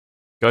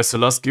Guys, the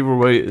last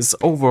giveaway is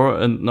over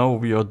and now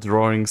we are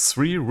drawing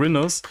 3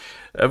 winners.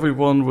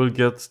 Everyone will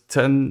get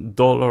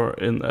 $10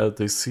 in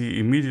LTC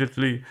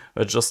immediately.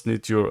 I just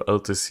need your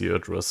LTC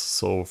address,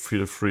 so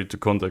feel free to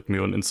contact me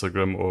on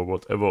Instagram or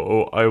whatever,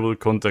 or I will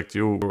contact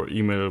you or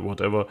email,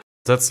 whatever.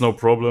 That's no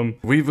problem.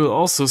 We will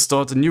also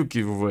start a new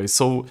giveaway,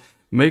 so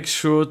make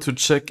sure to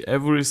check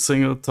every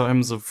single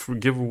time the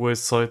giveaway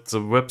site, the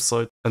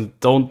website, and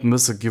don't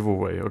miss a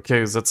giveaway,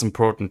 okay? That's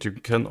important. You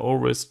can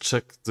always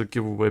check the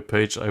giveaway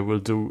page. I will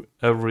do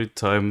every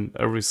time,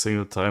 every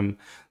single time.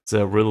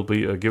 There will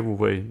be a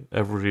giveaway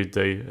every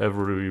day,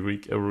 every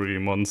week, every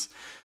month.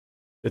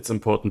 It's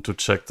important to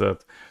check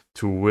that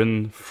to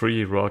win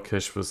free raw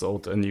cash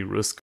without any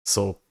risk.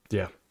 So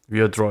yeah, we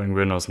are drawing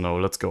winners now.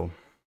 Let's go.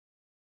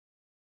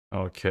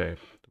 Okay.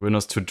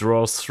 Winners to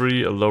draw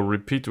 3, allow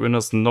repeat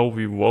winners. No,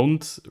 we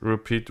won't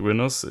repeat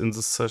winners in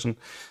this session.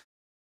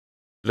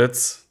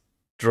 Let's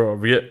draw.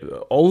 We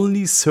are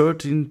only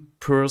 13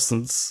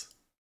 persons,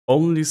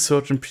 only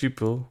 13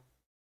 people.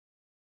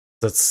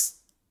 That's,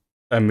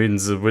 I mean,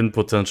 the win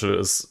potential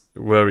is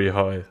very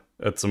high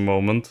at the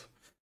moment.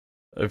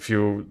 If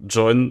you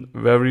join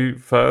very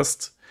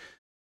fast,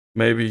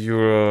 maybe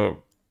you're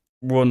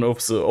one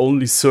of the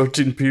only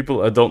 13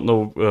 people. I don't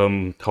know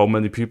how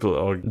many people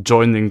are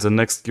joining the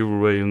next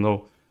giveaway, you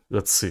know.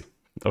 Let's see.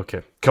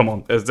 Okay, come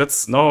on.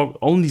 That's now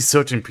only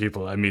 13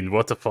 people. I mean,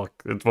 what the fuck?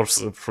 It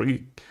was a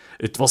free...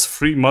 It was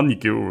free money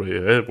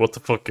giveaway, eh? What the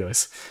fuck,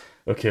 guys?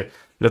 Okay,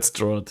 let's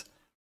draw it.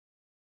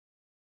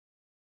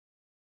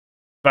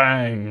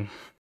 Bang!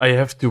 I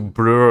have to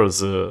blur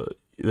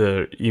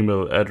the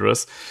email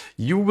address.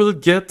 You will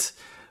get...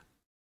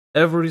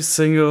 Every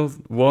single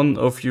one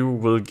of you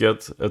will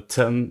get a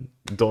 $10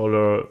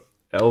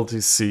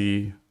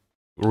 LTC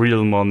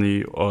real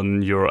money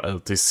on your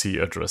LTC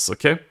address,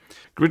 okay?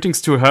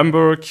 Greetings to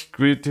Hamburg,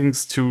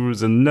 greetings to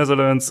the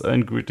Netherlands,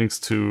 and greetings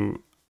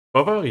to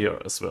Bavaria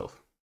as well.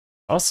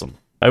 Awesome.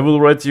 I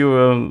will write you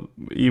an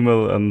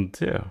email and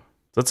yeah,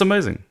 that's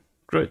amazing.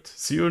 Great.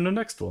 See you in the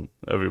next one,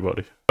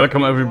 everybody.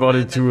 Welcome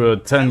everybody to a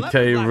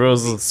 10k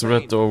versus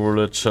Red Door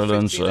Roulette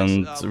challenge,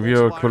 and we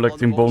are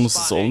collecting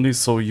bonuses only,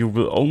 so you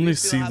will only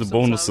see the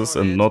bonuses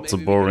and not the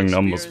boring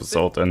numbers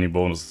without any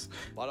bonuses.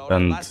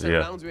 And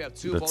yeah,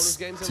 let's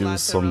do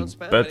some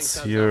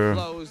bets here.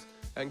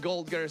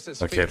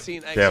 Okay,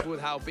 yeah.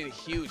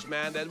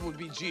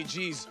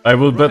 I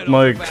will bet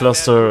my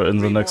cluster in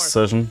the next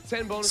session,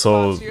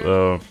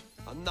 so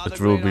it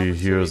will be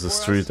here the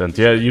street, and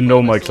yeah, you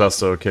know my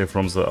cluster, okay,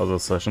 from the other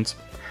sessions.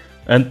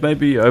 And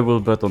maybe I will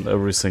bet on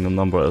every single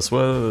number as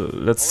well.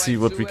 Let's see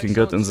what we can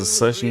get in this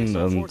session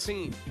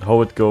and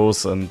how it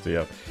goes, and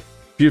yeah.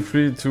 Feel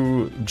free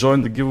to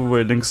join the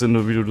giveaway, links in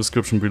the video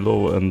description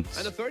below, and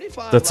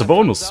that's a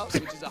bonus.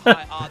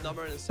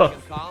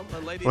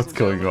 What's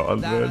going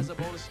on, man?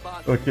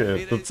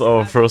 Okay, that's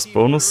our first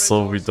bonus,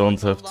 so we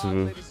don't have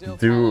to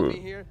do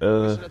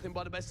a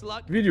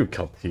video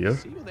cut here.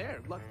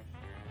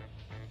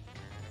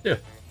 Yeah,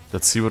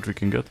 let's see what we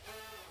can get.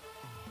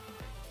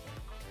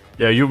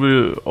 Yeah, you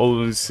will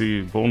always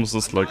see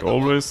bonuses like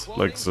always,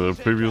 like the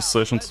previous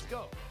sessions.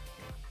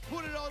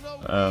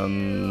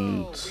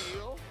 And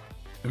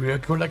we are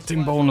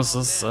collecting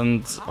bonuses,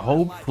 and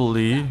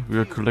hopefully we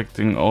are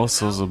collecting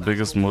also the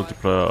biggest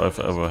multiplier I've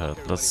ever had.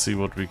 Let's see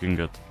what we can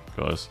get,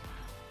 guys.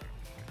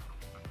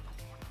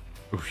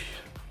 Oof.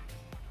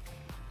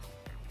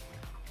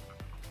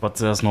 But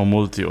there's no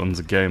multi on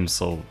the game,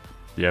 so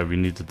yeah, we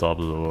need a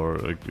double,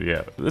 or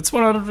yeah, it's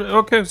 100.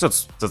 Okay,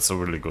 that's a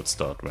really good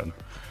start, man.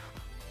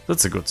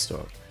 That's a good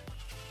start.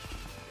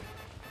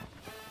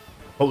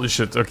 Holy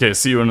shit! Okay,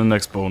 see you in the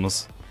next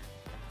bonus.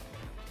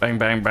 Bang,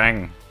 bang,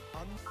 bang.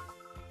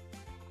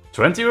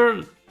 20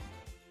 or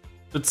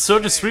it's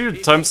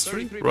 33 times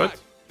 3, right?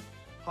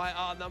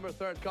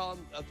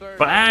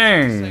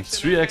 Bang!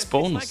 3x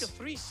bonus.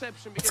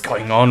 What's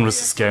going on with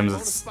this game?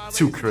 That's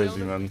too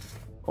crazy, man.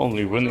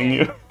 Only winning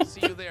here.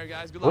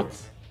 What?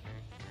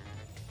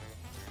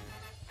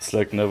 It's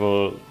like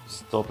never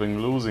stopping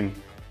losing.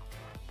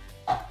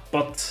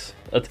 But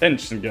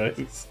attention,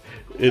 guys,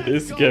 it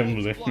is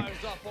gambling.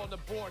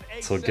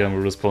 So gamble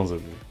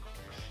responsibly.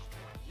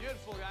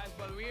 Beautiful, guys,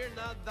 but we're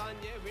not done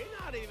yet. We're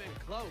not even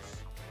close.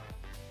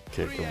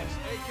 Okay, come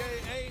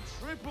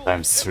on.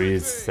 Times 3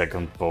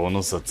 second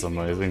bonus, that's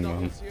amazing,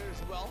 man.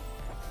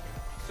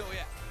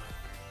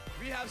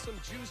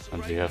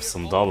 And we have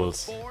some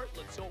doubles.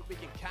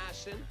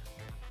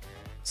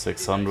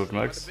 600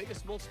 max.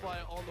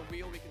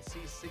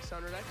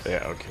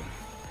 Yeah, okay.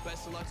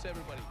 Best of luck to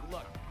everybody. Good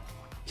luck.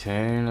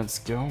 Okay, let's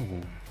go.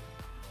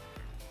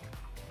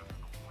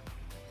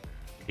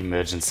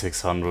 Imagine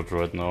 600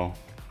 right now.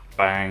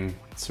 Bang.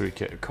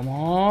 3k. Come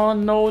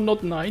on, no,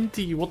 not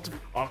 90. What the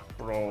fuck,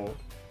 bro?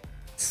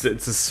 It's a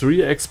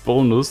 3x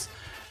bonus,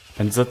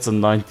 and that's a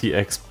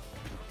 90x.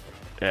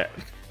 Yeah.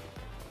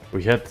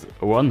 We had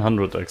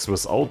 100x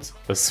without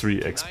a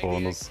 3x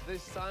bonus.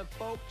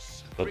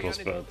 That was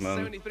bad,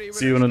 man.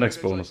 See you in the next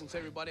bonus.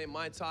 Everybody,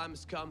 my time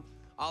has come.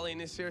 Ali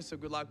is here, so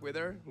good luck with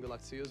her. Good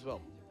luck to you as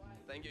well.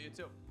 Thank you, you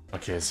too.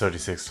 Okay,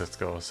 36, let's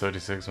go.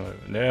 36.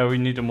 Yeah, we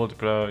need a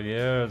multiplier.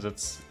 Yeah,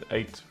 that's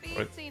 8.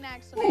 Right?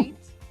 15x on 8.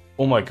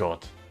 Oh my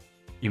god.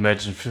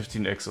 Imagine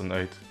 15x on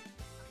 8.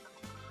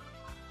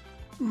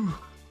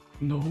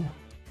 No.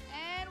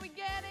 And we're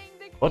getting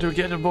the What do we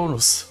get a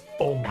bonus?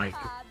 Oh my god.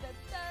 Ah,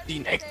 the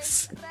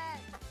 15x. 36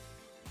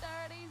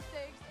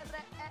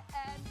 red.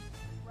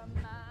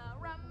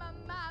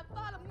 Rama,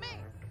 follow me.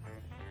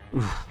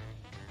 Oof.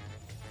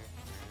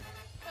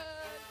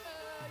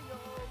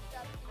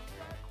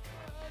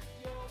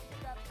 Yo,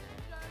 Captain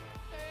Jack,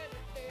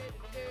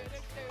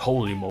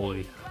 Holy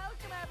moly.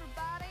 welcome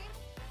everybody.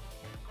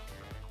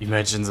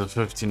 Imagine the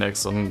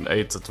 15x on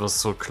 8, that was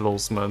so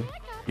close, man.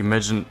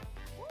 Imagine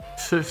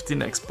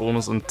 15x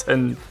bonus on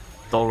 $10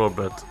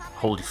 bet.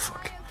 Holy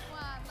fuck.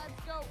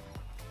 Let's go.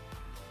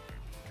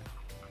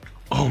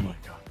 Oh my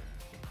god.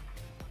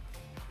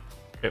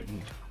 Yep,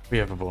 we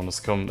have a bonus,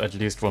 come at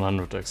least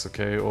 100x,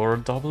 okay? Or a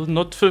double,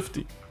 not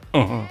 50.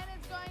 And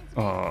it's going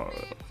to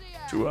be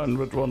 50x.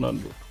 200,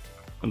 100.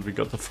 And we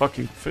got the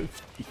fucking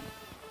 50.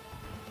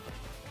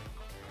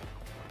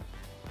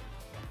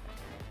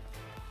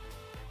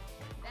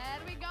 There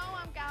we go,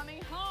 I'm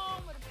coming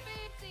home with a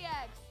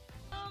 50x.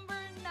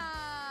 Number 9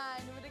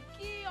 with a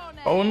key on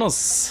it.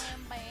 Bonus.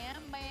 Bam,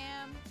 bam,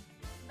 bam.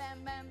 Bam,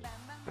 bam, bam,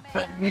 bam,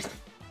 bam.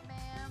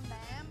 Bam,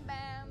 bam,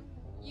 bam.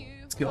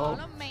 You go.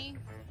 follow me.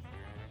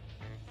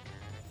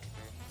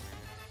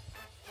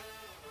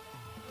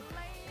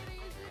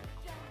 Ladies and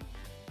gentlemen,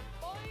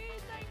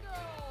 boys and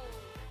girls.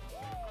 Woo!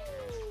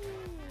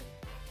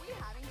 We're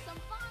having some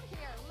fun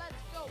here.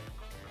 Let's go.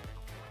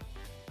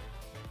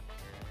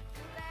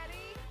 You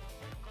ready?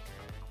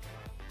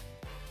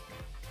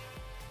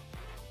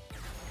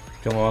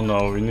 Come on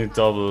now, we need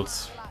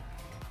doubles.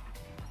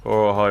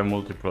 Or a high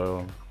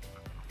multiplier.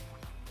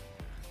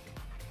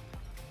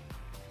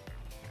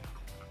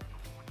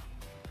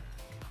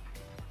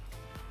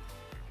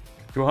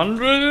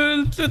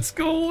 $200, let's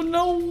go,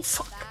 no,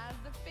 fuck.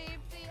 That's the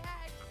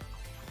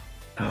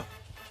 50x.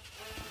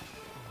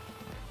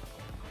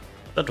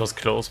 That was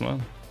close,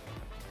 man.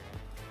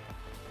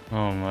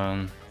 Oh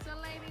man. So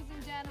ladies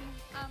and gentlemen,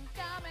 I'm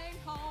coming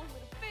home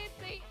with a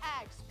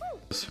 50x.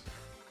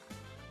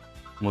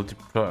 Woo!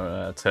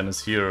 Multiplier 10 is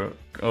here.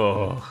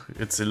 Oh,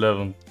 it's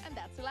 11. And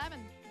that's 11.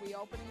 We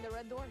opening the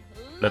red door.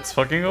 Let's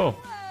fucking go. Red.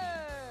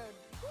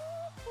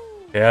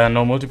 Woo-hoo. Yeah,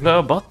 no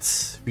multiplier,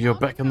 but we are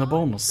back in the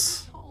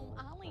bonus. Home,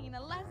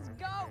 Alina, let's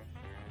go.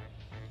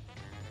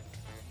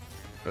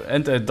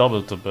 And I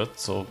doubled the bet,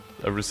 so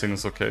everything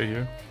is okay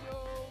here.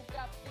 Yo,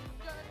 Captain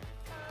Jack.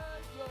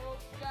 Yo,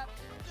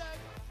 Captain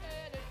Jack.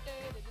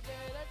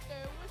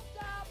 What's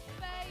up,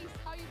 Face?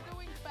 How you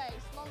doing,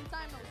 Face? Long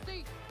time no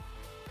see.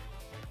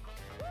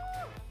 Woo!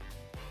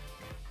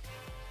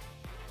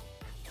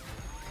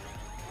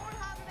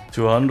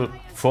 200,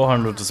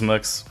 400 is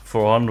max.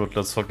 400,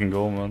 let's fucking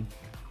go, man.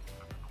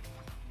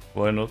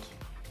 Why not?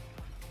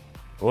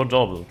 Or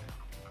double.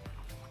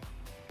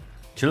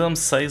 Kill him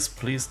says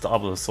please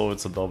double, so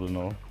it's a double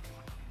now.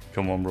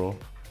 Come on, bro.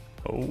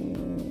 Oh,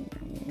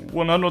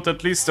 100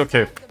 at least,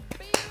 okay.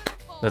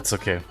 That's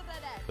okay.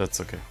 That's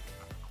okay.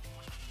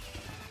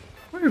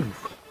 Whew.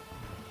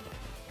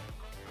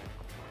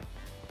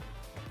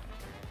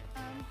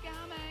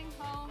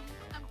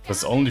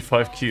 There's only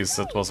 5 keys,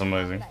 that was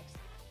amazing.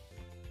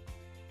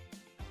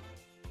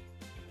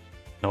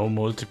 No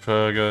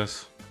multiplayer,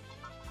 guys.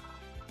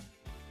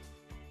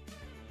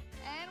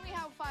 And we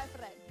have 5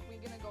 red. We're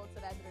gonna go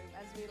to that room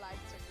as we like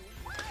to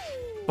do.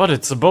 But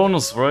it's a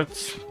bonus, right?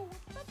 It's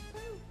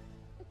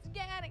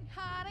getting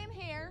hot in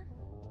here.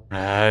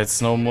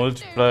 It's no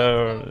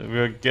multiplayer. We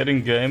are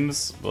getting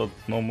games, but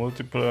no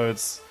multiplayer.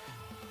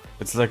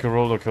 It's like a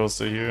roller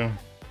coaster here.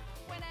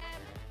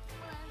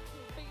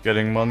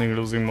 Getting money,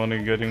 losing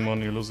money, getting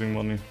money, losing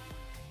money. Is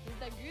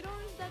that good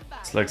or is that bad?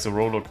 It's like the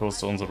roller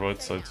coaster on the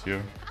right side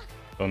here.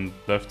 On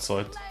left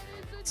side.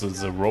 So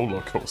it's a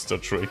roller coaster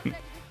train.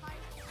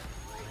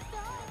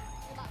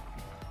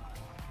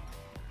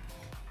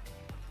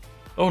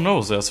 Oh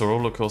no, there's a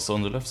roller coaster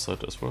on the left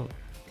side as well.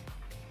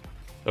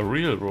 A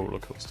real roller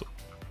coaster.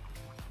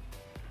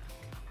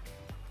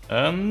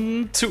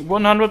 And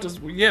 100 is...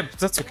 yeah,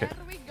 that's okay.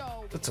 There we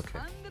go. That's okay.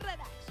 100x.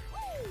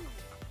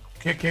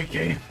 Woo!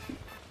 Okay.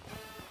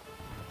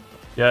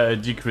 Yeah, I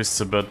decreased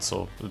the bet,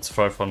 so it's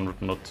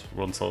 500, not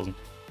 1000.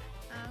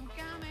 I'm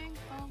coming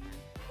home.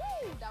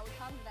 Woo! That was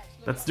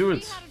 100x. Let's do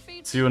it.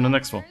 See you in the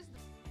next one.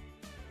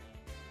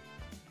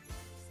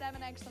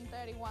 7x on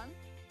 31.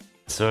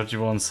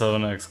 31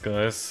 7x,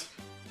 guys.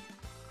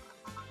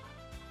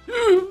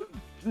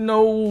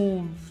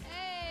 No!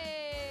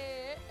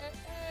 Hey,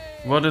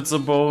 But it's a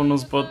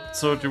bonus, but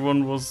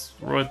 31 was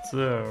right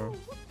there.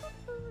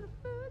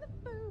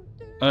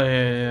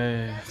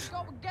 Ay. Let's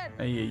go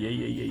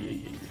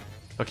again.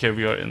 Okay,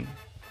 we are in.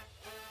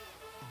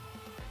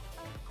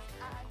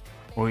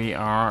 We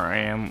are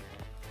in.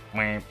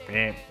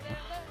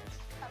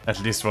 At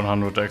least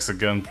 100x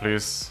again,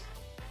 please.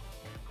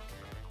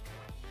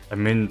 I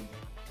mean,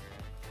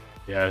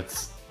 yeah,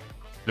 it's.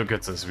 Look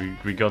at this.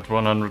 We got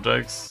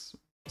 100x.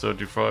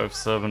 35,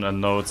 7,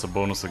 and now it's a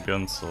bonus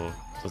again, so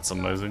that's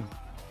amazing.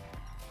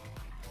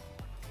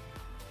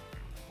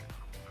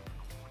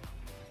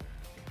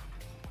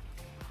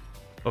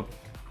 Up.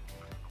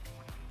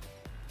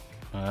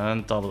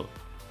 And double.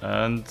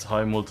 And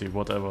high multi,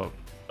 whatever.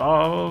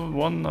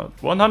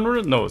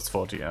 100? No, it's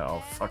 40.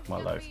 Oh, fuck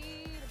my life.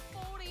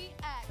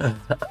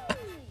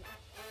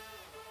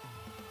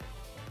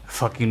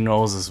 Fucking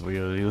nose is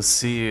weird. You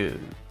see it,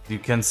 you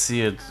can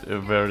see it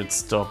where it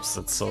stops.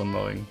 That's so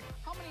annoying.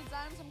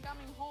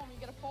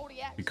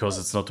 Because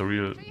it's not a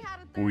real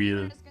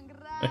wheel.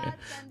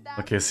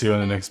 Okay, see you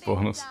on the next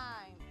bonus.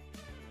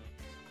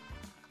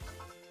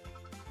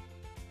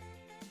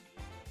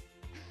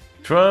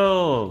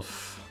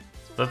 $12.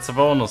 That's a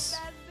bonus.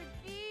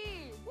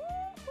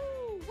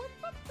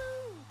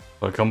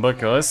 Welcome back,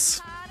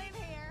 guys.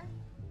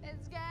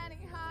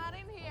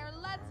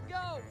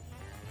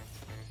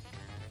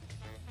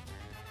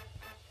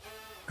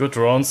 Good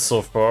rounds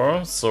so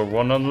far. So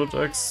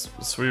 100x,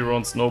 3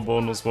 rounds no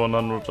bonus,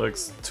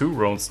 100x, 2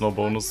 rounds no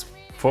bonus,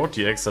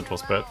 40x, that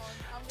was bad.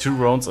 2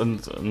 rounds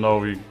and now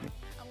we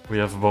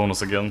have a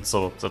bonus again.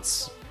 So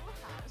that's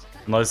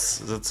nice.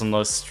 That's a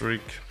nice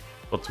streak.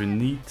 But we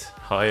need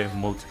high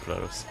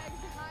multipliers.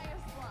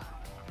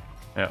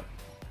 Yeah,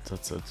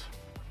 that's it.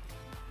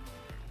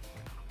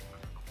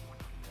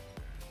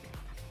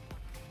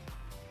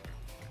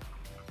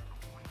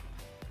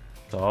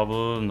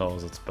 Double? No,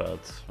 that's bad.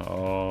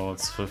 Oh,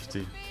 it's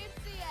 50.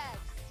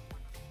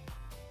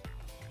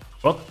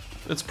 But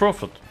it's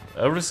profit.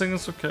 Everything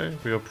is okay.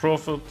 We are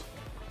profit.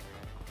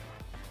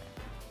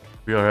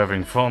 We are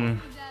having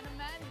fun.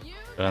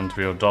 And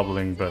we are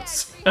doubling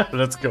bets.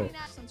 Let's go.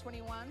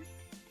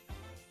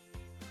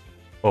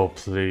 Oh,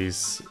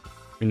 please.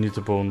 We need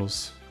a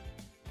bonus.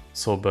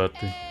 So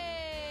badly.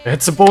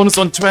 It's a bonus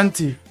on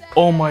 20!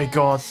 Oh my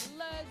god.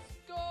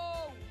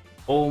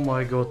 Oh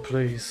my god,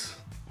 please.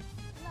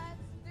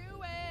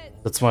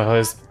 That's my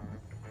highest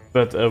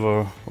bet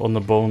ever on the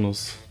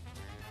bonus.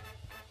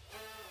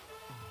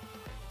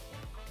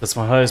 That's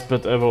my highest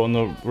bet ever on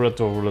the Red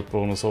Door Roulette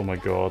bonus. Oh my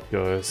god,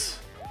 guys.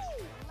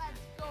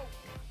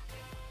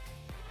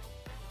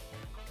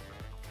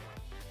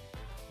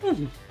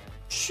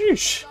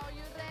 Sheesh.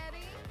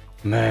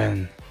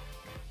 Man,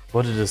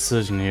 what a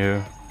decision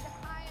here.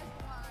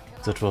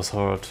 That was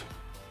hard,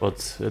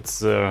 but it's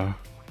there.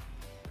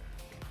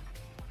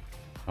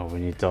 Oh, we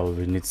need double.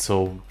 We need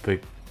so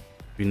big.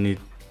 We need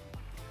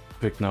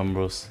big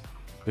numbers.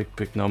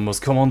 Big numbers.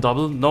 Come on,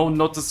 double. No,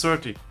 not the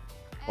 30.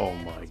 Oh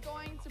my.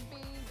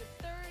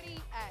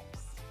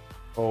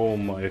 Oh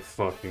my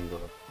fucking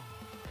god.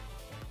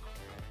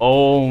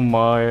 Oh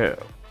my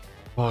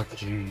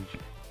fucking. So,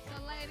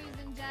 ladies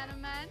and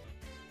gentlemen,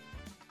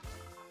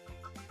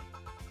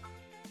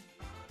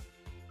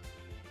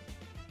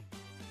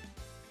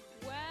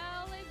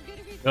 well, it's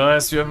gonna be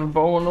Guys, you have a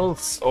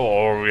bonus.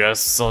 Oh, we have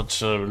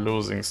such a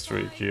losing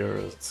streak here.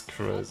 It's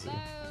crazy.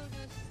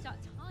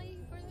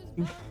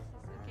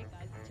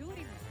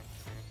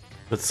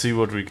 Let's see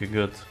what we can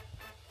get.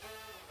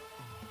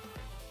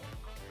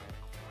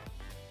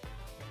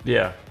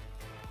 Yeah.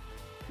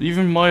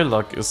 Even my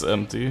luck is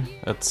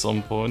empty at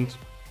some point.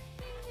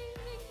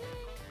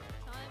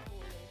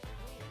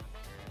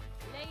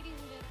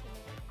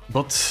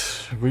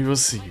 But we will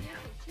see.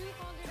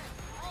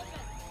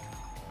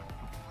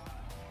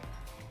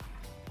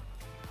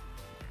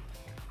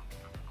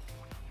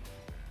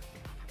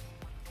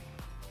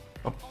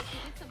 Up.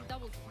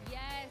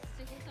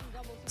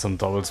 Some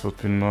doubles would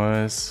be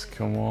nice.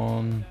 Come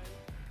on.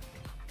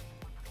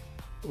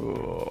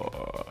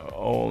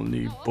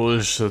 Only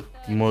bullshit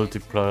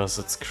multipliers.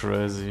 It's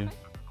crazy.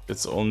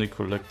 It's only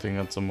collecting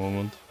at the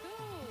moment.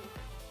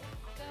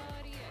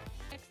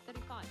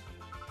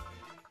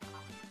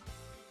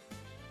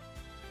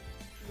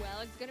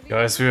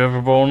 Guys, we have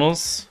a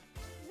bonus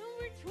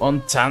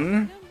on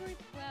 10.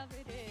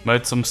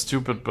 Made some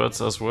stupid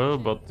bets as well,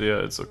 but yeah,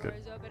 it's okay.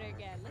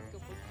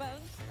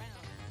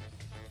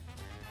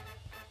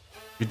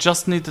 We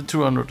just need the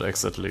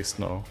 200x at least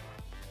now.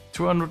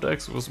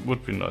 200x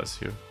would be nice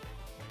here.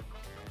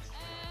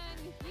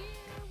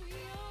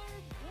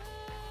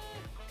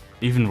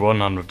 Even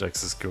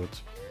 100x is good.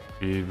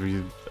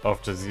 We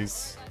after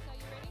these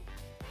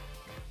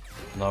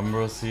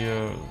numbers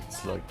here,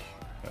 it's like,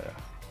 yeah.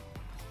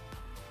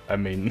 I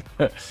mean,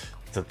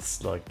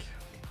 that's like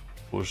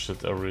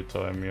bullshit every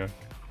time here.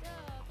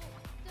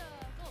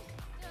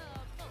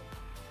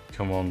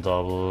 Come on,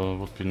 double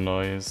would be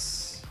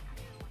nice.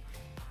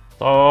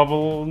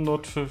 Double,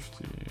 not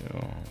 50. Oh,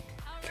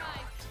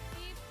 God.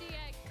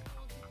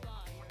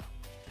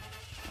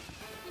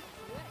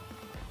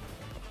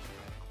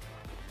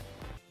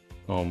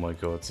 Oh my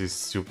god, these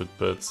stupid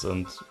bets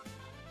and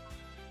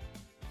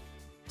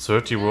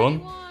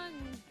 31?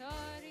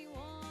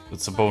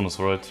 It's a bonus,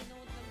 right?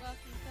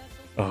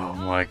 Oh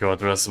my god,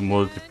 there's a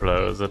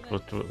multiplier. That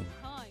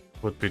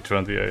would be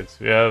 28.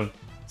 Yeah,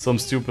 some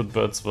stupid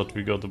bets, but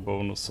we got a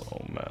bonus.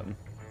 Oh man.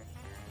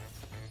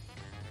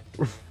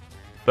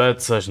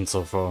 Bad session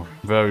so far.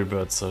 Very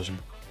bad session.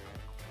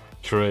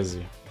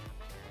 Crazy.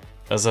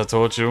 as I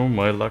told you,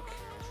 my luck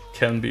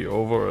can be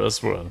over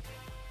as well.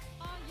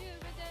 Are you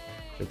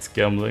ready? It's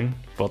gambling,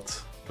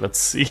 but let's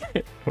see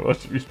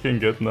what we can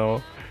get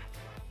now.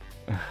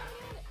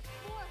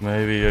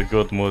 Maybe a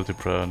good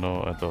multiplayer.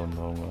 No, I don't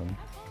know, man.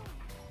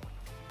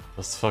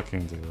 Just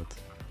fucking do it.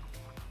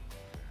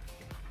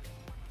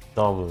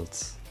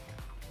 Doubles.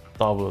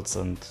 Doubles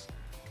and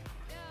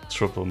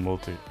triple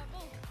multi.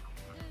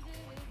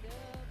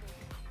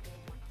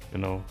 You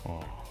know?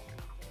 Oh.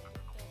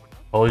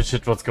 Holy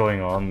shit, what's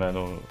going on, man?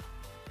 Oh.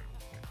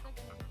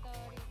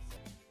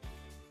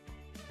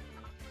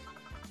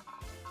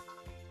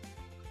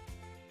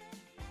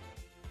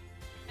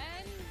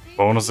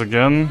 Bonus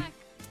again?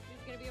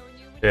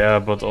 Yeah,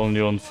 but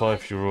only on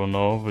 €5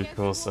 now,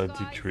 because I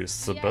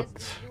decreased the bet.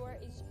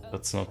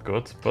 That's not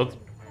good, but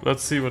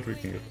let's see what we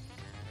can get.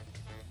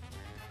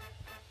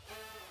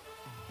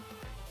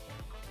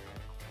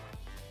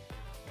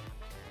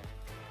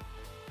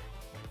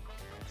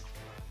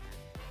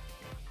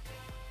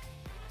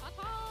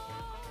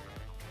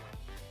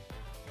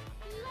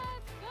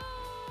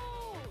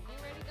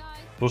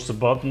 Push the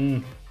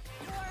button.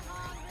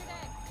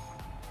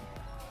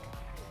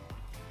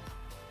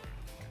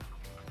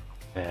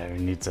 Yeah, we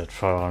need that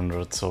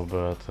 500 so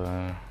bad.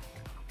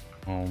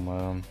 Oh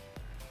man.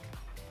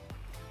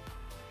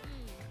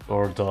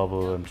 Or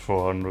double and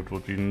 400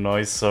 would be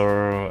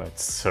nicer.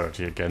 It's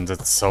 30 again,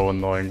 that's so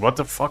annoying. What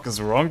the fuck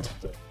is wrong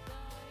today?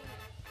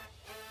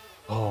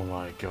 Oh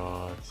my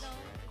god.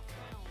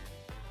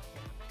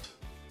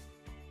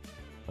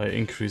 I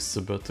increased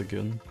the bet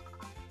again.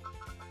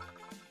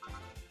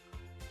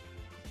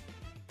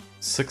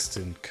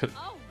 16.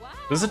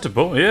 Is it a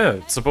bonus? Yeah,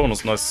 it's a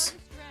bonus, nice.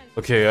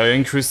 Okay, I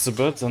increased the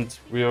bet and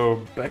we are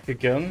back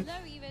again.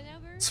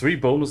 3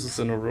 bonuses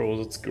in a row,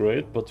 that's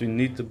great, but we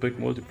need the big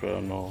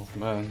multiplier now,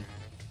 man.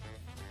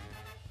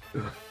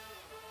 Ugh.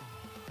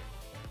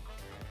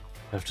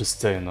 I have to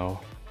stay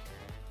now.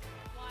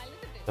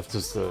 I have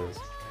to stay.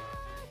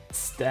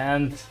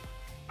 Stand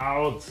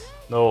out!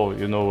 No,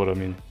 you know what I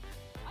mean.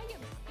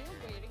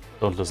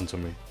 Don't listen to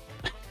me.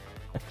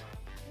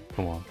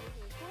 Come on.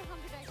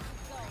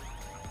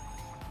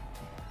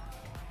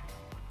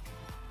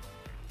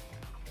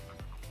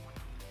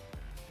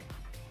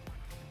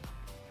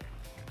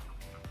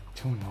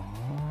 Come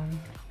on.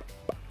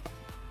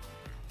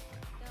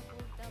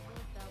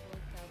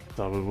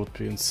 Double would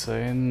be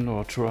insane,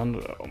 or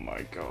 200. Oh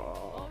my god.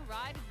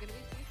 Alright, it's gonna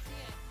be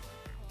 60x.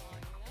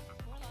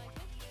 More like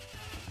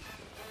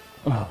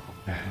it. Oh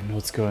man,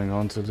 what's going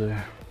on today?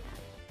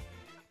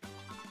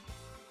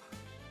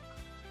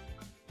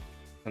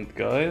 And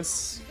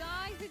guys,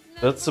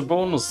 that's a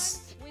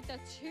bonus. With a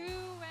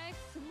 2x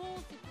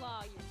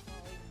multiplier.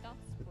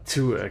 That's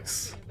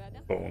 2x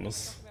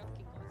bonus.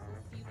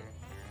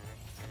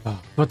 Oh,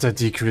 but I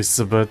decreased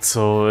a bit,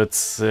 so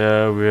it's,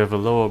 yeah, we have a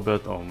lower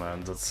bet. Oh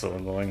man, that's so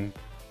annoying.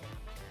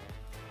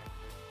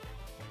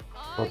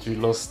 But we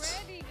lost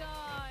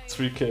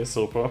 3k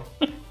so far.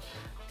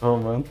 Oh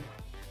man.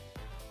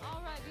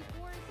 Alright,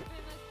 before the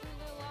spin, let's do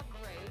a little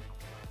upgrade.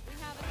 We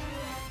have a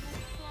 2x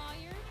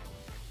multiplier.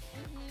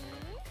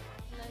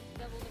 Let's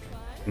double the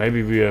price.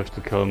 Maybe we have to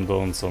calm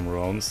down some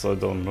rounds, I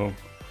don't know. Now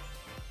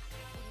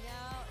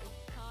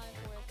it's time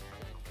for a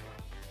spin.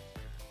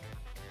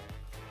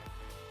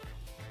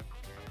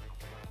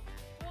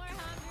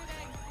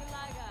 400x, good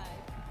luck,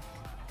 guys.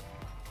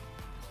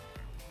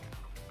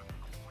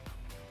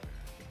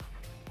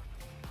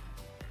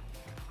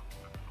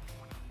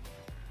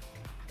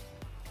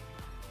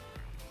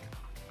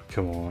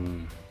 Come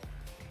on.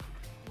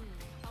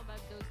 How about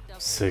those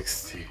doubles?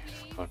 60.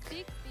 Fuck.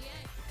 68.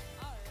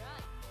 Alright.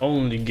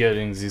 Only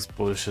getting these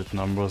bullshit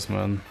numbers,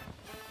 man.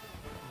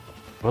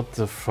 What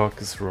the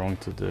fuck is wrong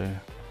today?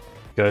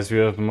 Guys, we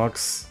have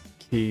max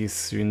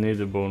keys. We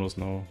need a bonus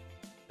now.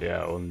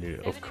 Yeah, only.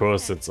 Of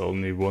course, it's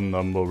only one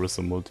number with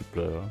a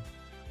multiplier.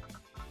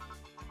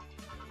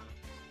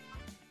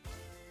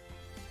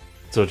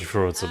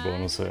 34, it's a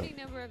bonus, yeah. The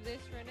number of this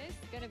run is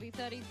gonna be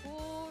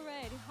 34.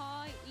 Red,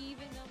 high,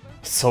 even number.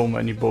 So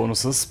many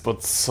bonuses,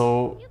 but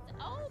so...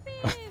 It's open.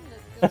 Let's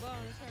go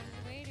bonus run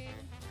waiting.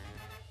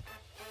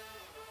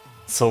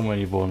 So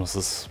many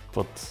bonuses,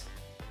 but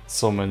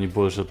so many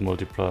bullshit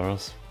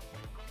multipliers.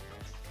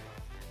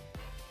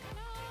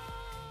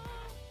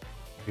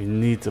 We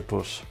need a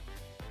push.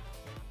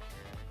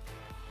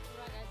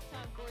 Right, guys,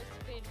 time for a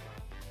spin.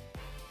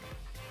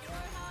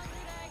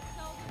 400x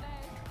all the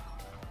best.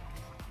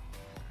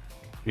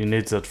 We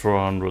need that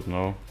 400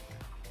 now.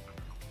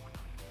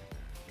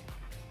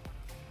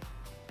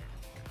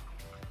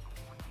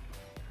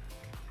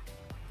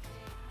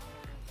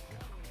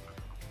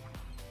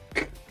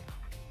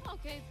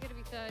 Okay, it's gonna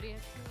be 30.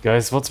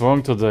 Guys, what's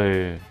wrong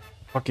today?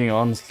 Fucking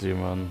honestly,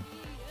 man.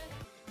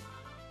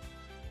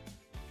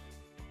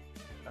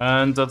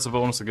 And that's a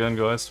bonus again,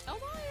 guys. Oh wow,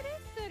 it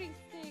is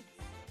 36.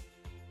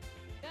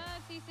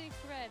 36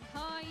 red,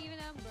 high even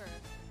number.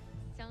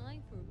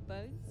 Time for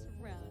bonus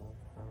round.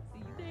 See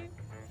you there.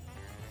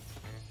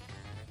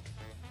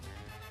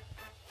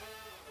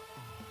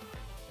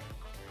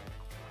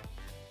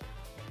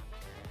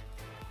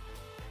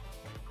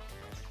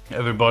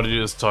 Everybody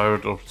is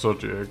tired of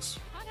 30x.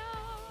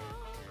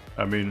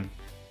 I mean,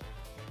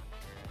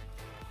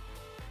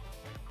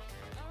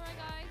 Alright,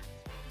 guys.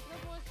 No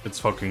more it's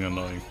skip. fucking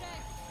annoying.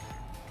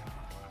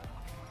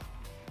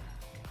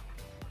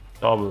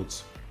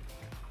 Doubles.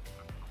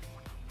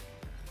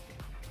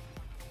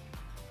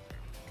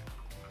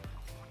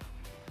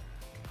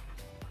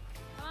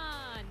 Come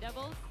on,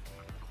 doubles.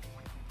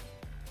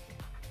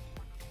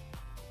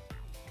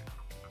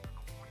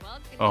 Well,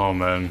 it's gonna Oh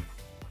man.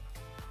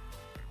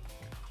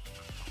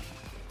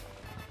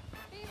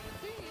 be 15.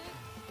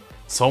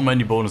 So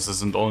many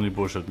bonuses and only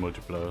bullshit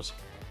multipliers.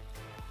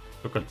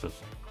 Look at this.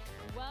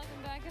 Welcome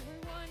back,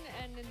 everyone,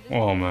 and in this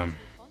Oh man.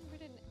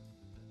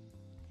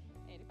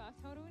 185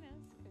 total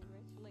winners.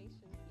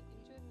 Congratulations. You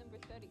enjoyed number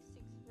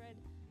 36 red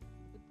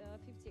with the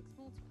 50x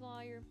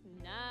multiplier.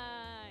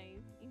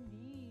 Nice,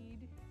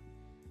 indeed.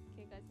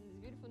 Okay, guys, in this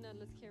beautiful note,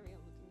 let's carry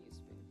on with the new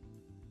spin.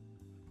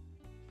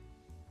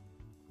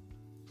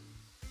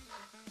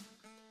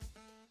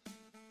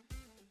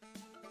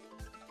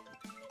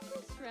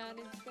 This round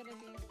is gonna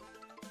be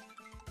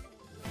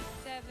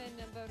 7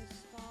 bonus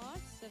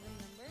spots, 7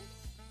 numbers.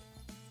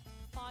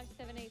 5,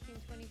 7, 18,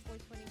 24,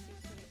 26,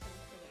 27,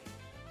 28.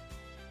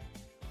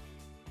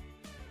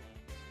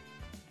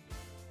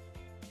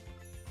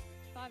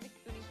 5x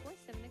 24,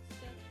 7x 26.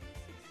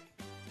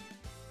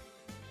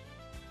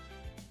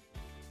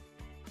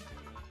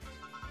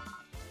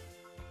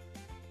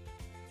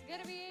 It's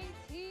gonna be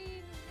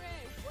 18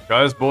 red.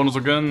 Guys, bonus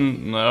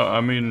again? No,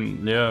 I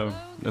mean, yeah,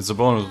 it's a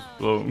bonus.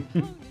 So Bonus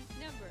number.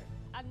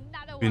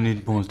 Another we one.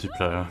 need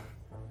multiplier.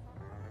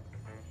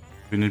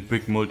 We need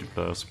big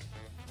multipliers.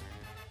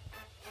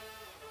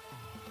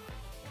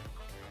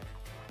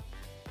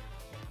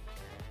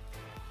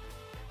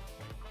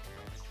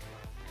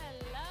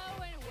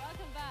 Hello and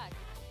welcome back.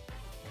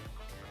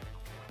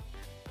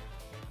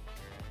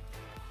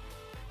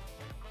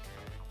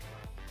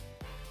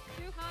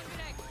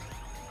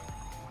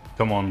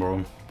 Come on,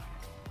 bro.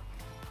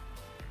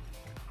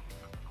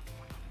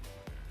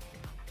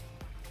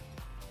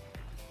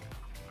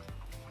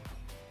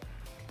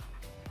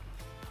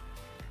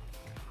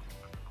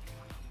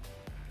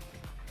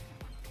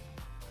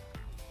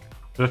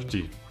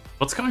 $50.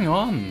 What's going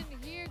on?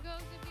 And here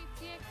goes the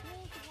VTX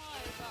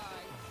multiplier,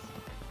 guys.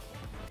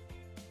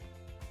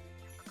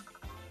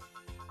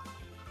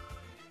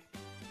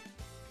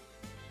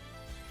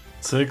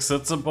 Six,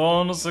 that's a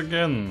bonus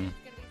again.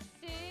 It's gonna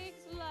be 6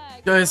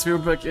 legs. Guys, we're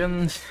back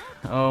in.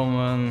 Oh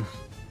man.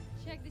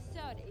 Check this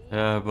out.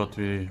 Yeah, but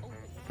we... Open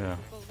yeah.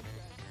 the bonus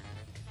round.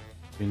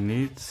 We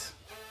need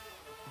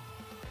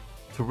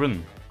to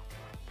win.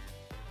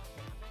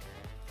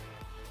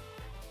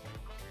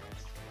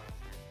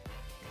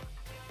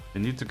 We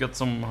need to get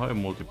some high Wow,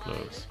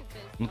 multipliers. look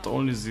at this, Not guys.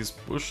 only these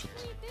bullshit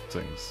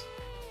things.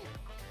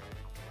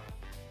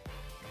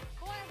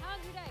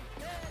 400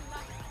 good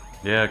luck.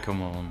 Yeah,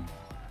 come on.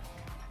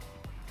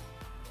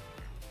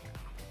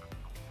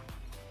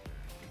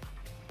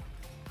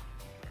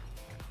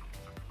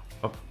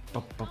 Up,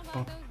 up, How up, about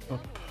up, those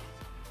up. doubles?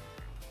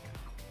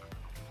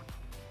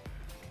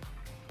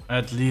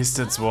 At least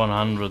it's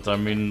 100. I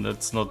mean,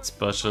 it's not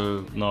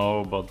special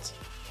now, but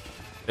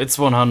it's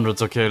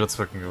 100. Okay, let's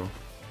fucking go. There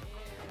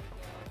we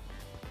go.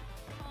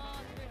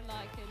 100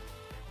 like it.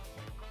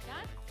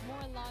 That's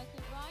more like it,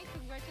 right?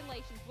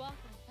 Congratulations. Welcome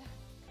back.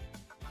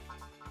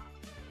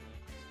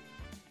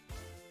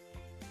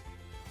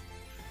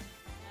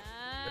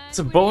 It's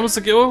a And bonus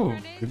we again. Oh,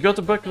 are we got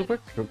a back to back.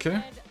 Okay.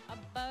 ready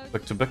about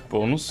Back to back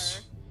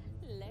bonus.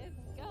 Let's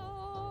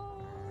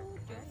go.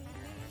 Join me.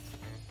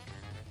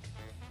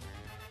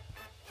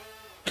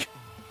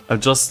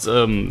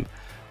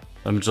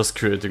 I'm just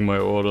creating my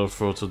order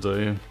for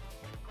today.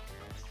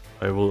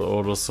 I will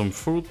order some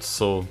food,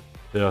 so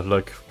yeah,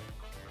 like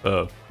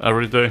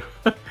every day.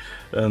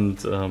 And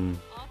yeah, Awesome.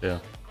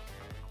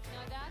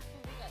 Now that's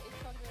what we got.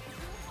 It's talking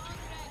about 200.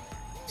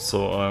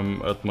 so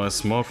I'm at my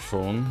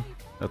smartphone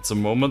at the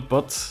moment,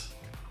 but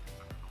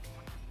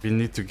we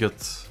need the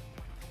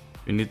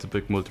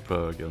big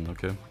multiplier again,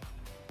 okay?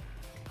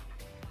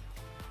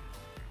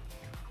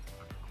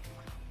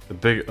 The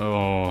big,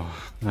 oh,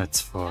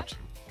 that's fart.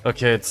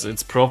 Okay,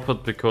 it's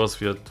profit because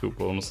we had 2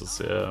 bonuses,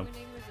 yeah.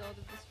 Winning result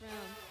of this round.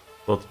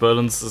 But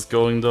balance is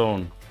going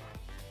down.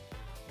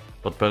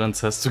 But balance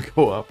has to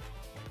go up.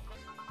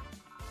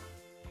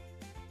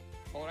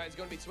 Alright, it's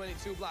gonna be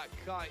 22 black.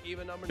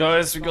 Even number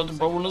Guys, we nine, got a second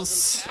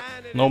bonus. dozen,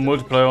 and it No is a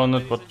multiplier on bonus,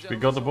 it, but ladies and we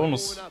got a gentlemen,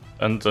 bonus. so we're moving up.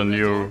 And a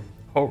new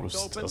It's host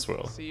open. as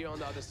well. See you on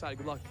the other side.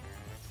 Good luck.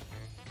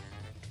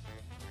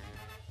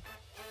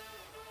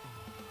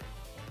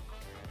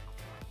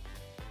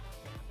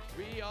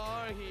 We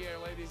are here,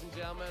 ladies and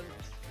gentlemen.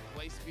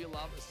 Place we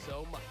love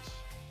so much.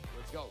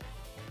 Let's go.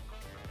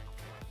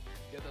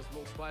 Get those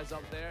multipliers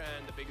up there,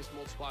 and the biggest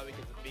multiplier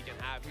we can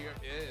have here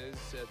is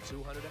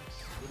 200x.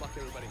 Good luck,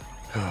 everybody.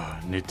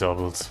 Need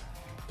doubles.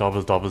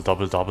 Double, double,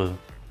 double, double.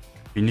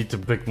 We need the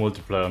big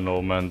multiplier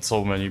now, man.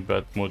 So many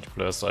bad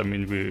multipliers. I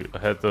mean, we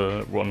had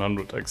a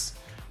 100x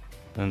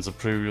in the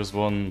previous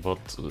one, but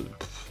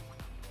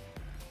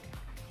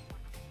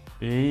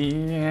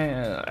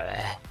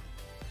Yeah.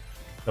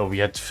 No, we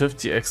had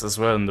 50x as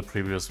well in the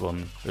previous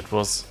one. It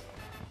was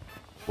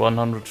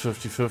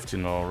 150-50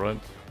 now, right?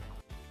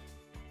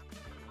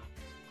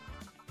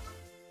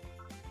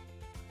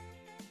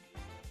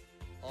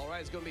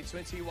 Alright, it's gonna be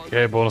 21.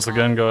 Okay, bonus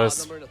again, guys.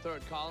 Number in the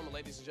third column,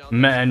 ladies and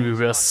gentlemen. Man, we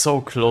were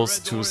so close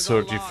Red to Door is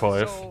unlocked,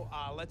 35. so,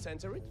 let's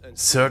enter it and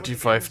see what the game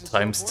 35 is in store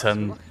times for us.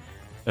 10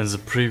 in the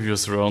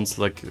previous rounds,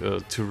 like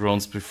 2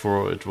 rounds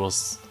before, it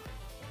was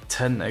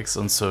 10x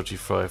on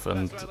 35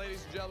 and That's right,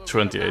 ladies and gentlemen,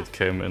 28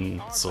 came in,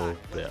 our so pack.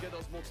 Let's yeah, get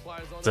those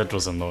multipliers on that the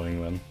was board.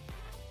 annoying, man.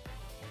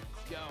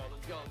 Let's go,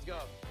 let's go, let's go.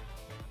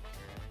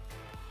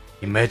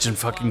 Imagine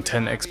fucking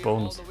Multiplier 10x on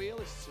bonus. the wheel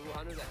is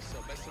 200x,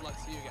 so best of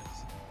luck to you guys.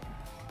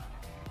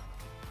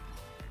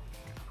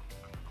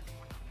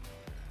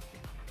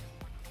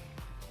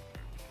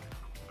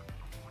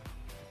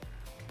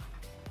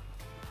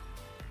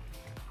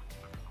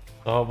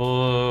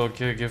 Double,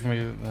 okay, give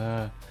me...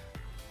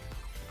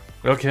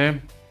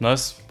 Okay,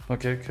 nice.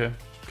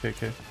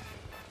 Okay.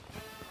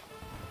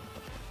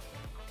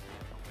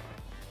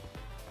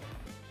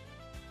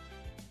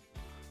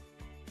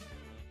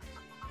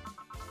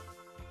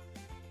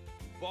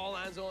 Ball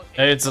lands on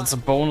Hey, a it's a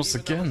spot, bonus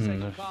even on the again.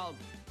 second column.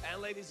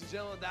 And ladies and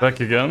gentlemen, that Back is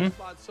the again?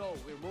 spot, so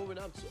we're moving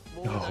up to,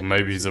 Oh,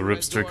 maybe the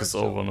rip streak is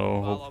over now,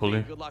 follow me.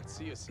 hopefully. Good luck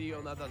to you. See you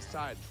on the other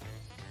side.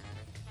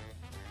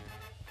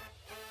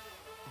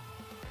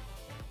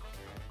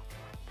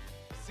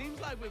 Seems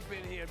like we've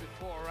been here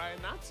before, right?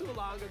 Not too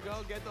long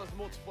ago. Get those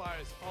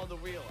multipliers on the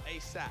wheel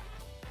ASAP.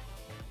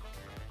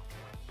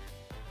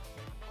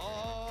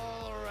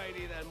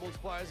 Alrighty then,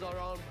 multipliers are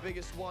on.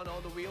 Biggest one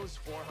on the wheel is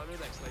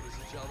 400x, ladies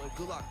and gentlemen.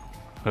 Good luck.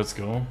 Let's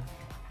go.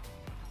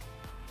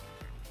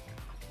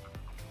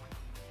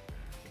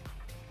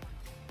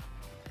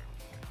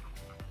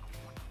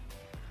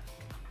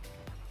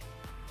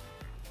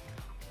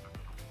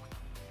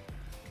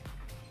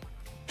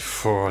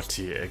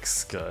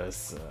 $40x,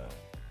 guys.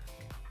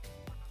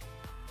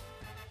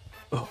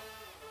 Oh.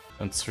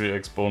 And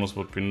 3x bonus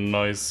would be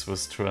nice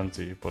with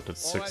 20, but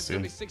it's Alright, it's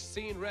gonna 16. be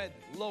 16 red,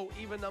 low,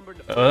 even number in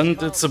the first And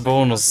column, it's a second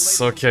bonus,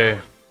 column, ladies and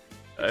okay.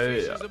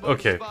 gentlemen.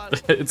 Okay,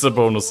 Spot. it's a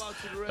bonus. Go out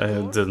to the red I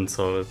door. didn't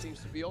saw it. Seems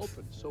to be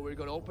open, so we're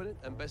gonna open it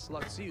and best of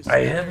luck to you. I See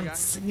you there, haven't guys.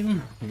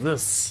 seen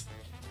this.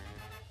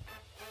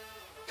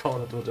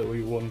 Call it whatever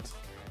you want.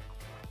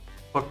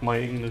 Fuck my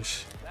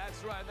English.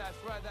 That's right,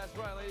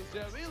 ladies and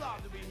gentlemen. We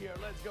love to be here.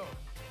 Let's go.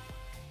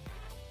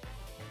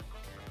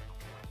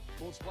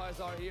 Multipliers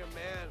are here,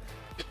 man.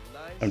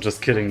 Nice. I'm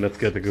just kidding, let's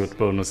get a good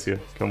bonus here.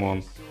 Come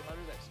on. 200x.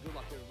 Good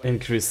luck, everybody.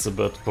 Increase the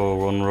bet for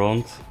 1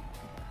 round.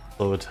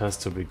 So it has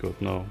to be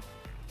good now.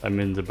 I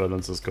mean, the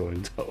balance is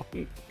going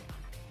down.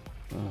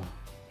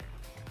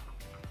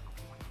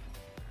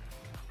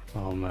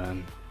 Oh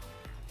man.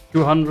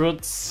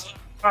 200s.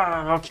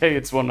 Ah, okay,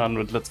 it's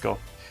 100. Let's go.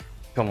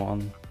 Come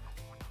on.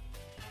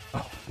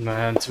 Oh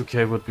man,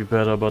 2k would be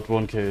better, but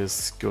 1k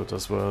is good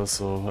as well,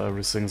 so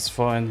everything's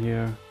fine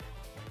here.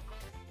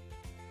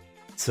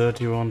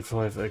 31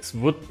 5x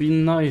would be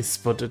nice,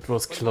 but it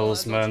was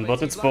close, man.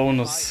 But it's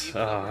bonus.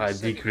 I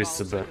decreased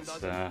the bet.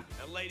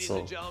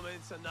 So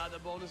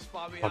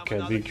okay,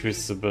 I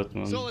decreased the bet,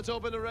 man. So let's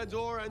open the red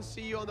door and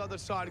see you on the other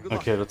side. Good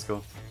luck. Okay, let's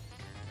go.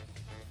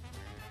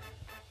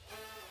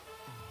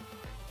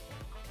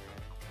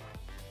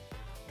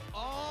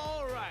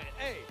 All right,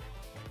 hey,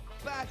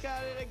 back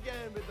at it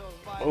again with those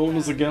vibes.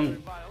 Bonus again.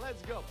 Everybody.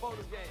 Let's go,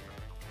 bonus game.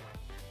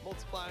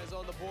 Multipliers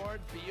on the board,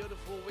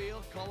 beautiful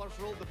wheel,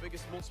 colorful. The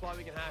biggest multiplier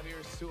we can have here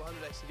is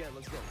 200x again.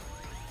 Let's go.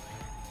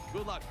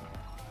 Good luck.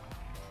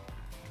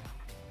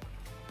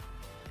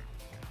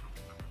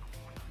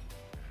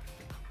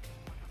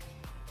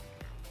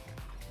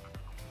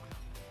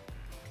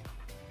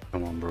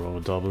 Come on, bro.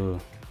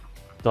 Double.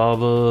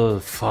 Double.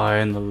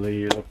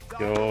 Finally. Let's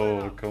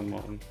go. Come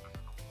on.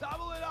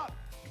 Double it up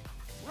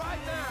right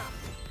now.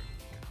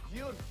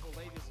 Beautiful,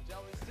 ladies and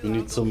gentlemen. We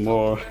need some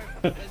more.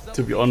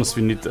 To be honest,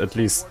 we need at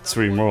least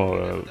 3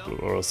 more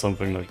or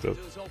something like that.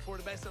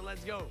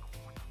 Let's go.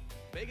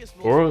 Biggest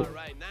Or- multiplier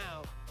right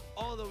now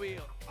on the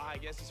wheel. I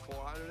guess it's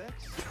 400x.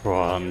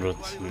 400.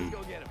 Let's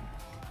go get him.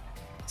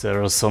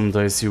 There are some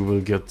days you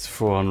will get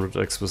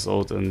 400x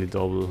without any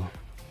double.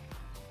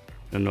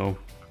 You know,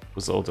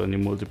 without any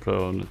multiplier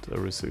on it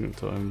every single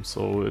time.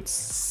 So it's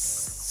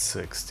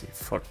 60.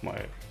 Fuck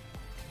my.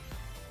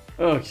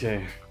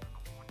 Okay.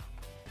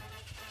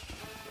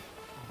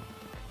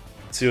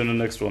 See you in the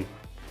next one.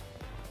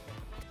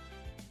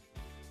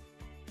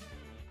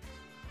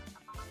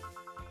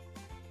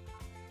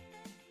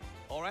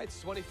 All right,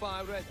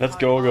 25 red. Let's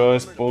go,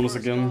 guys. Number Bonus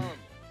first again. column.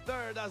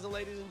 Third dozen,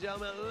 ladies and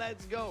gentlemen.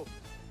 Let's go.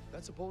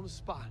 That's a bonus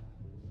spot.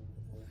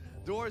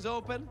 Doors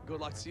open. Good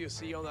luck to you.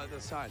 See you on the other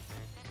side.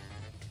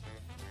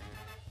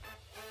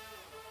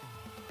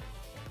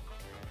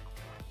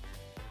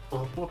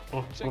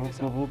 Check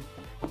this out.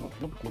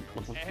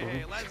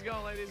 Hey, let's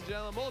go, ladies and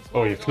gentlemen.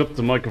 Multiple Oh, you flipped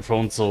the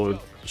microphone, so it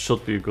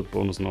should be a good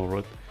bonus now,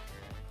 right?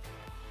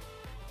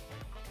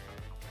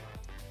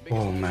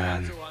 Oh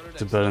man,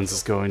 the balance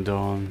is going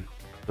down.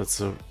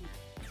 That's a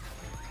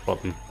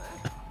button.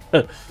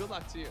 Good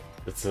luck to you.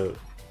 It's a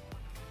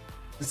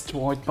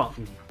destroyed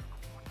button.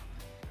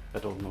 I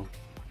don't know.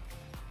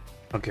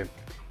 Okay.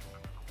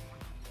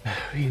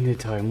 We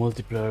need high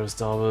multipliers,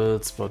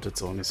 doubles, but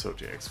it's only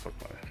 30x. Fuck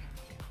my.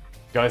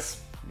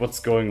 Guys, what's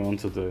going on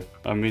today?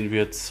 I mean, we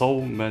had so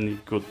many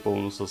good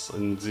bonuses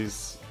in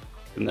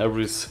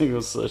every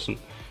single session.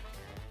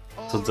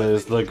 Today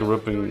is like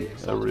ripping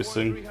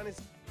everything.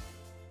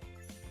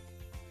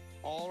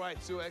 Alright,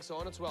 2x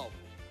on a 12.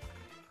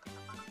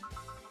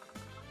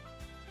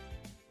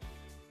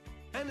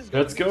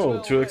 Let's go,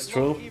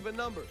 2x12. Even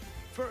number.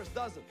 First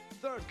dozen,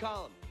 third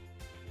column.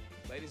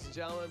 Ladies and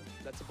gentlemen,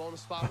 that's a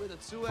bonus spot with a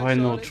 2x. Why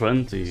no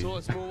 20? So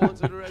let's move on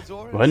to the Red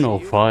Door. Why no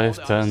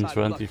 5, 10,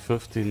 20,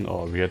 15?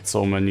 Oh, we had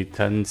so many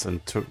 10s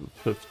and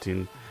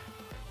 15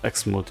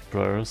 X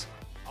multipliers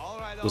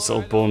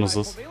without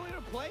bonuses.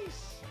 Familiar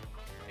place,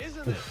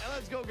 isn't it? And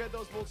let's go get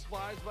those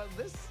multipliers, but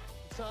this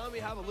time we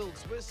have a little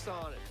twist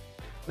on it.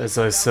 As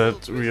I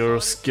said, we are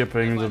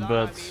skipping the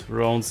bad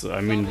rounds. I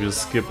mean, we're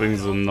skipping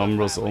the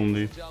numbers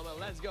only.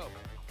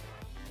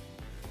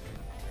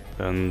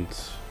 And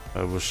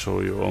I will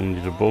show you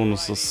only the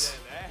bonuses.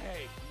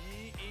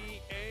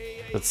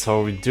 That's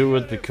how we do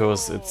it,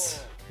 because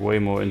it's way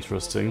more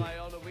interesting.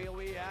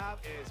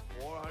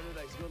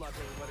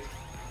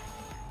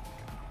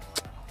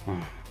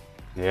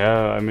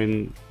 Yeah, I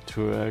mean,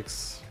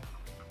 2x.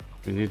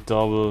 We need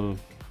double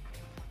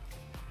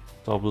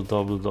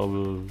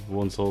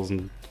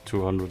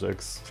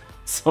 1200x.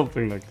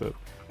 Something like that.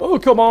 Oh,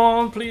 come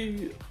on,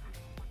 please!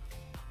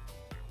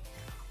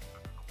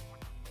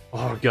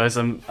 Oh, guys,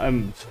 I'm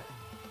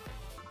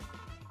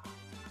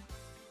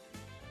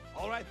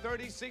Alright,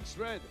 36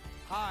 red.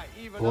 High,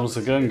 even bonus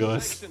again,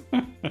 guys.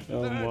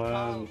 Oh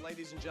man.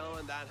 Ladies and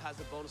gentlemen, that has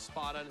a bonus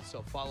spot on it,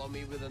 so follow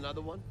me with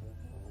another one.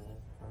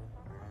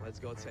 Let's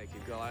go take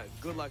it.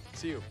 Good luck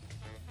to you.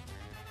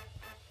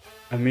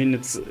 I mean,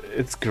 it's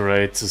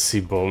great to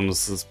see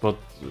bonuses, but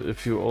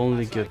if you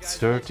only get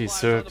 30,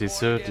 30,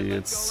 30,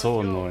 it's so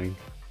annoying.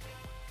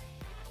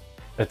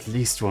 At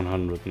least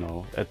 100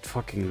 now. At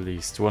fucking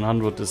least.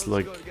 100 is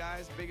like,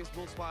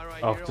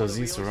 after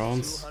these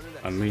rounds,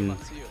 I mean,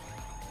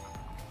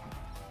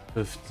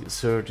 50,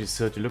 30,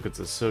 30, look at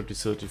this, 30,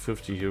 30,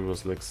 50 here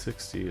was like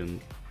 60 and,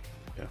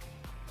 yeah.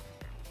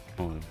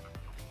 Oh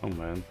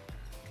man.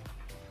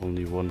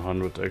 Only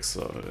 100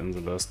 extra in the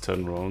last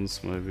 10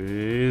 rounds,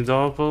 maybe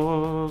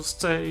double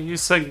stay,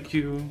 thank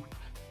you.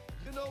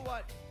 You know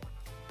what?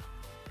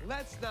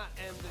 Let's not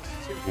end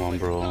this too. Come on,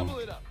 bro. Double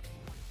it up.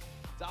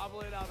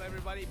 Double it up,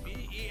 everybody.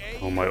 BEA.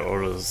 Oh, my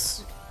order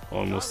is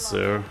almost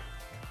there.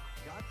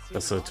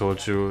 As I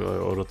told you, I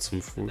ordered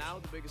some food.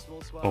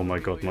 Oh my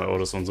god, my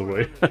order's on the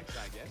way.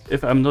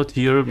 If I'm not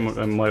here,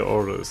 my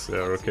order is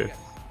there, okay.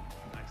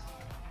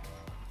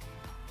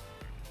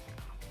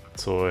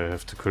 So I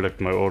have to collect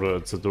my order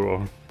at the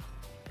door.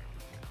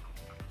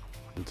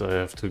 And I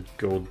have to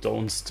go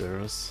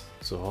downstairs,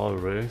 the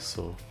hallway,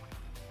 so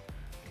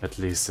at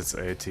least it's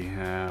 80.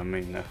 I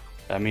mean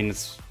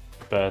it's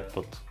bad,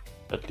 but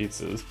at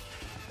least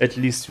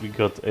we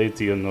got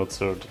 80 and not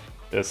 30.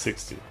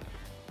 60.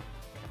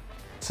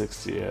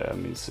 60, yeah, I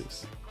mean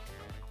 60.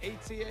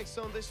 80x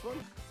on this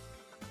one.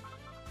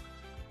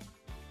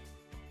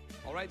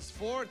 Alright, it's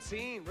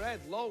 14,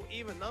 red, low,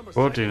 even numbers.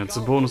 14, it's a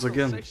bonus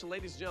again.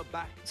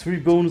 3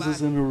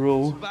 bonuses in a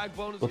row,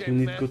 but we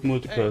need good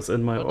multipliers,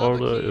 and my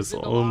order is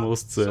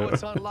almost there.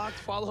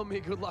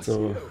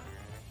 So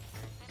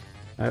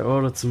I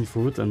ordered some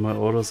food and my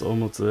order is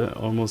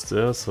almost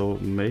there, so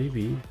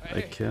maybe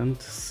I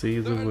can't see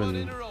the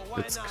win.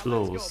 It's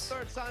close.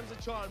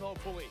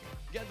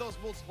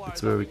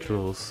 It's very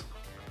close.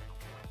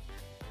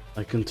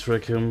 I can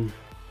track him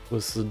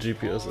with the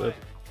GPS app.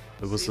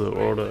 It was the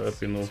order app,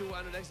 you know,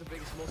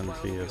 and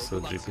he has a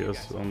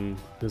GPS on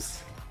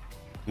his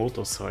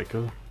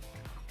motorcycle.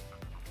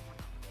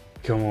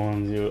 Come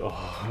on, you.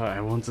 Oh,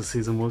 I want to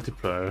see the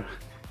multiplier.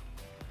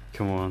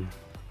 Come on.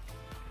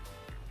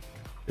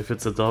 If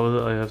it's a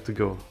double, I have to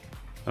go.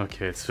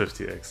 Okay, it's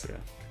 50x, yeah.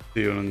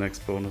 See you in the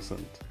next bonus,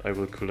 and I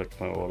will collect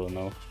my order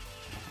now.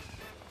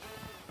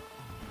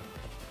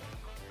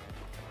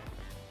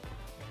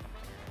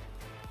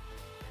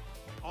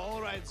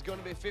 It's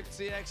gonna be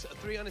 50x,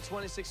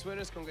 326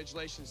 winners.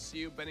 Congratulations to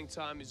you. Betting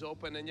time is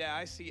open, and yeah,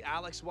 I see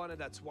Alex wanted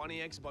that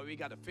 20x, but we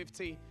got a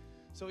 50.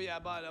 So yeah,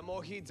 but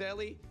Mohi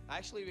Daily,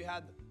 actually we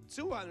had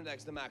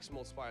 200x the max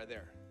multiplier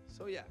there.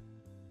 So yeah,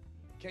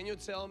 can you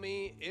tell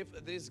me if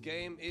this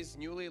game is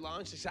newly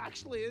launched? It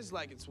actually is,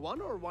 like, it's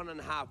 1 or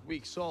 1.5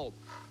 weeks old.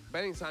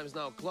 Betting time is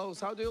now closed.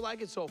 How do you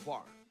like it so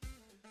far?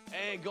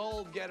 Hey,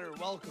 Gold Getter,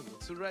 welcome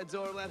to Red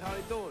Door Roulette. How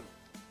you doing?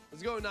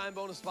 Let's go 9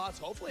 bonus spots.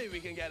 Hopefully we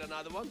can get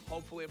another one.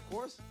 Hopefully, of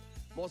course.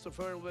 Most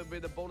preferred will be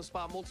the bonus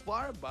spot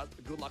multiplier, but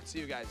good luck to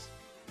you guys.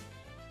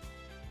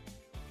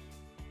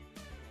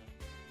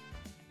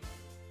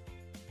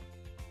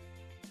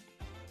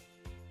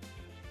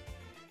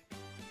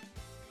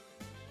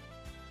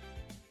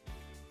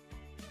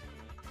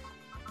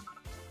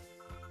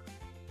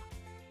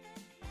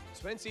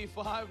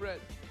 $25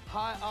 red.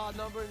 high odd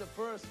number in the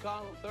first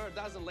column, third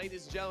dozen,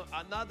 ladies and gentlemen.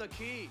 Another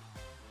key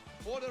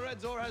for the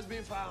red door has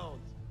been found.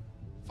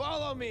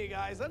 Follow me,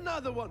 guys.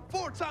 Another one.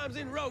 4 times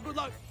in a row. Good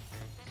luck.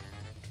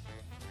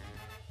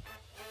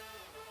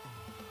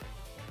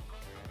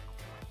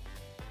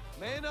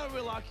 Man, are we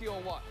lucky or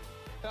what?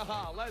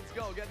 Haha, let's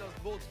go. Get those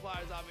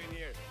multipliers up in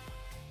here.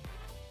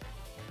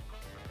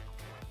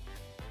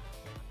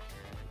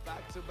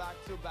 Back to back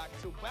to back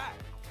to back.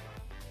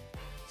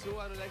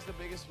 200x, the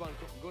biggest one.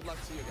 Good luck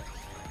to you guys.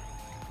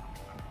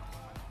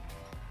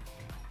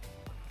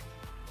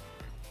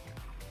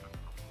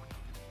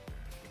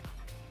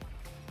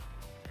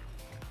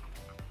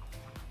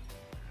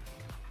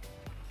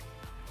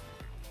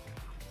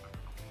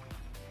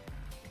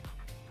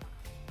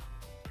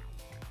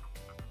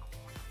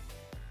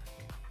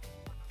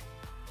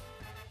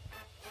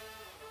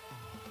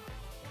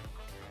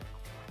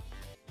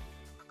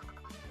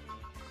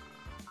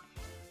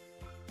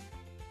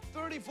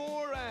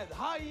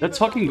 Let's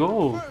fucking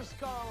go.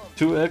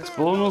 2x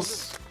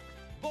bonus.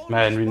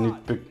 Man, we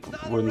need big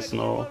wins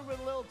now.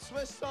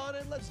 Let's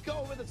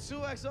go with a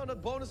 2x on the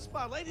bonus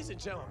spot. Ladies and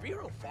gentlemen,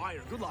 we're on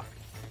fire. Good luck.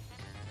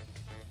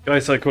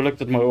 Guys, I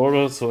collected my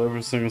order, so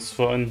everything is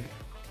fine.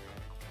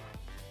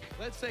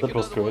 That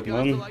was great,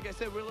 man. Like I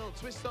said, we're a little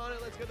twist on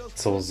it. Let's get those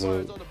So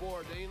on the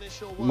board. The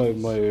initial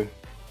ones.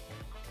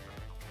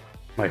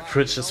 My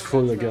fridge is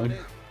full again.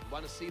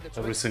 Wanna see the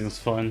Everything is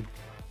fine.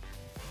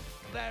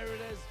 There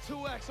it is.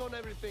 2x on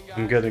everything, guys.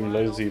 I'm getting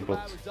Right lazy, off but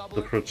bat, we double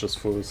the it. fridge is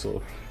full,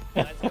 so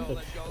Let's go.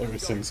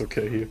 everything's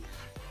okay here.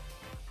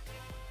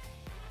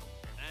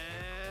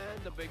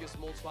 And the biggest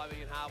multiplier we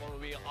can have on the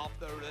wheel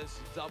after this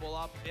double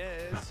up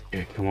is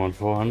Okay, come on,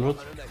 400.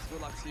 100x.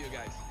 Good luck to you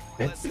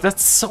guys.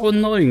 That's so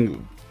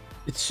annoying.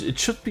 It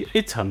should be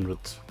 800.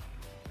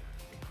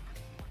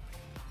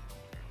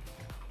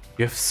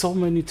 You have so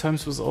many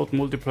times without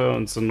multiplier,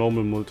 and the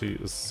normal multi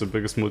is the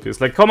biggest multi. It's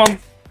like, come on,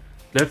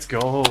 let's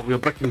go. We're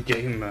back in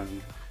game,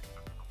 man.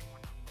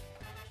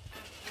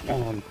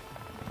 Come on.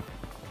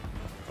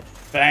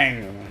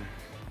 Bang.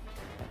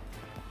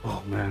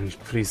 Oh man,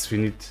 please, we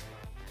need.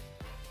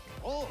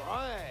 All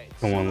right.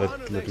 Come on, let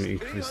 200x, me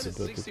increase the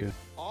bet, 360. okay?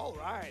 All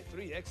right.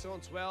 3x on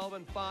 12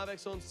 and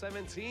 5x on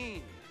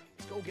 17.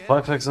 Let's go get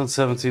 5x on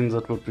 17,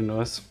 that would be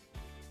nice.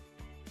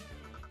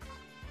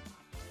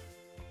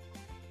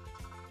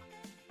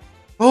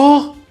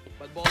 Oh!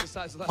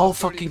 How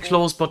fucking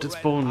close, but it's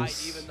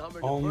bonus.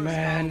 Oh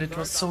man, it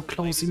was so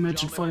close.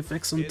 Imagine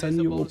 5x on 10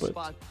 euro bet.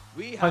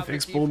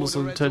 5x bonus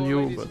on 10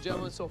 euro bet.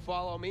 Man. So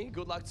follow me.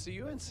 Good luck to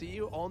you and see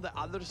you on the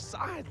other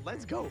side.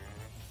 Let's go.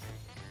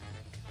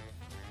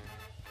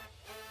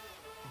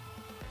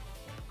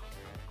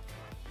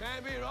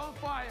 Man, we're on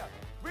fire.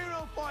 We're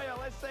on fire.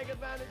 Let's take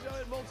advantage of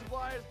it.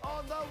 Multipliers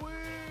on the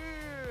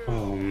wheel.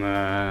 Oh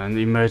man,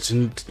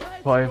 imagine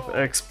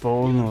 5x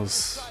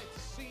bonus.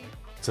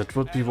 That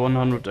would be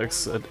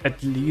 100x,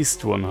 at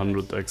least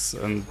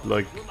 100x, and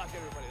like Good luck,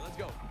 everybody. Let's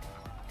go.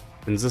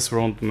 in this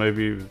round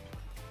maybe,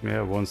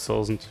 yeah,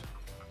 1000.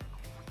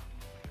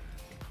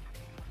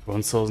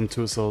 1000,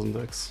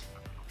 2000x.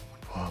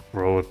 Oh,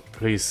 bro,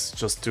 please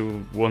just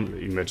do one.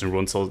 Imagine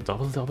 1000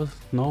 double.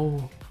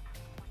 No.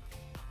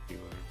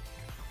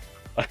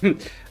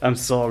 I'm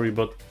sorry,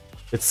 but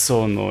it's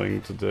so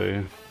annoying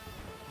today.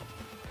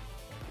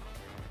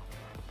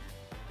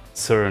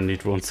 Sir, I need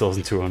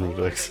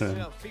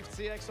 1200x.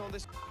 50x on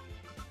this.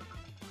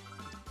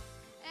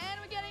 And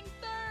we're getting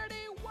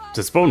 31.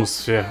 That's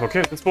bonus, yeah,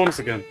 okay, that's bonus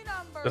again.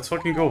 Number. Let's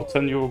fucking go, Woo!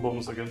 10 euro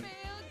bonus again. Feel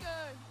good.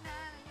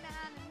 Na, na,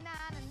 na,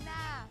 na,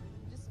 na.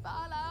 Just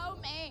follow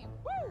me.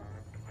 Woo!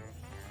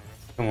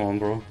 Come on,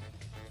 bro. Let's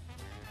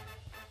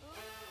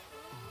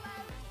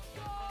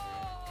go,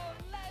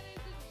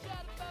 ladies and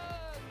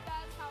gentlemen.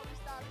 That's how we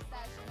start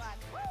session 1.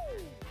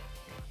 Woo!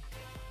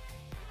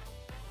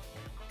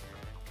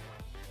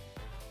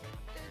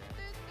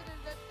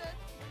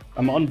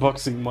 I'm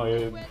unboxing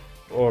my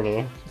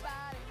order.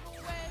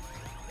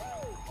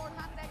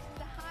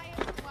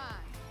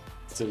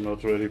 Still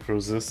not ready for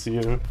this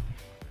year.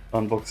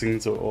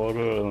 Unboxing the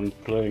order and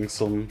playing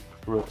some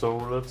Red Door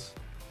Roulette.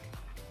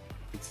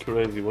 It's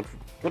crazy. What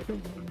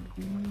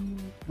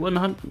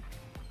 100?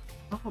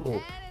 Oh,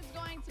 And it's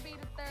going to be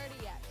the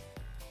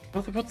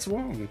 30x. what's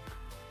wrong?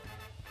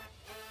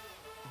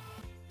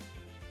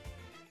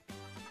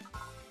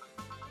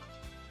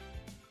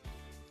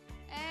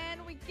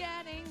 And we're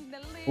getting the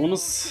little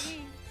Bonus.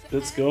 key to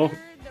Let's go. enter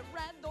the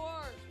red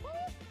doors.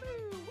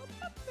 Woo-hoo,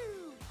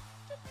 whoop-a-hoo.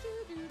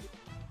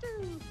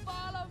 Do-do-do-do-do.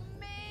 Follow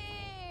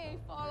me.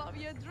 Follow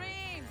your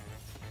dreams.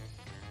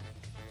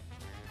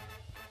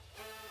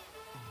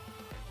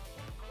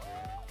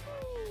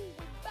 Woo-hoo,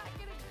 we're back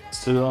in again.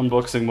 Still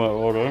unboxing my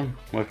order.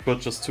 My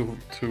fridge is too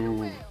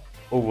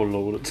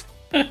overloaded.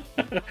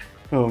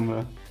 Oh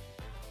man.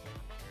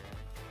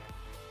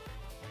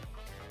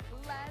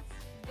 Let's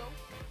go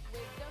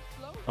with the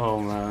flow. Oh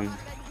man.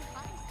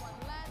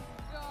 Let's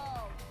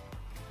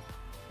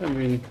go. I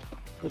mean,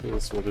 it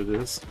is what it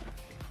is.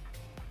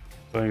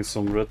 Playing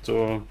some Red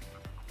Door,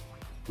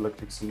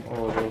 collecting some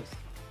orders.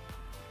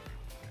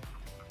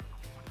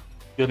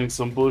 Getting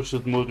some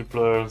bullshit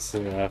multipliers.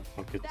 Yeah,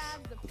 fuck it. That's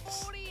the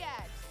It's...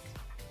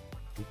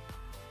 40x.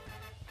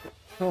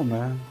 Oh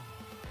man.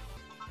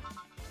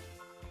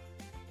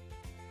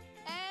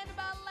 And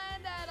about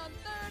landed on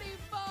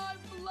 35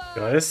 blows.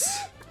 Guys.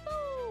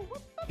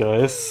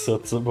 Guys,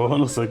 that's a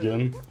bonus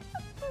again.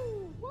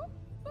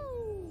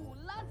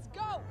 Let's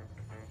go.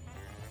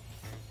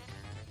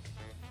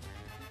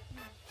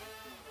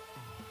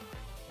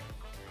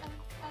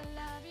 I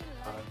love you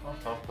like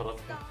a song,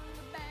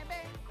 baby.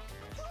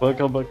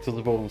 Welcome back to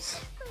the bonus.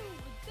 We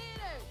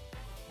did it.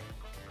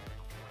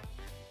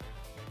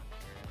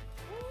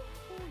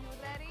 You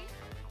ready?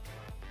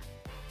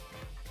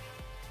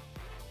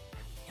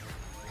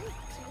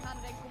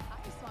 200x the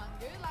highest one.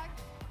 Good luck.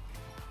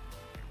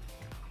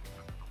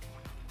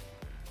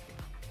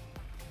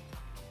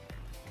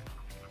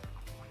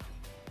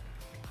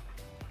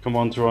 Come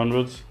on,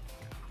 200.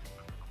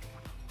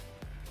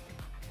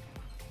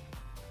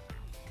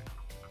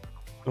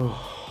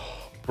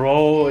 Oh,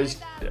 bro, That's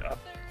 30x.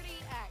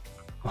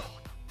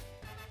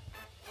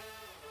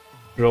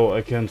 bro,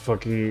 I can't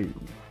fucking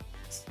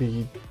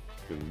see.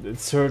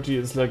 It's 30,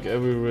 it's like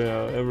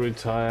everywhere, every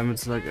time.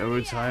 It's like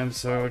every time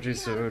 30,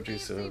 30,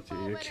 30.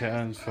 You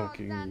can't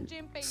fucking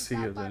see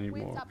it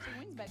anymore.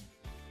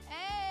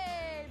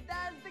 Hey,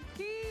 that's the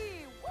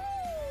key.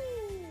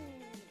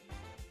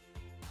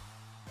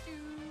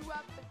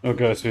 Woo!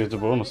 Okay, so you hit the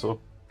bonus though.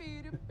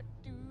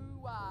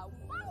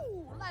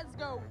 Woo! Let's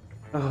go.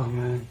 Oh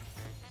man.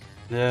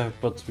 Yeah,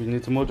 but we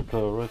need a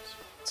multiplier, right?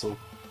 So.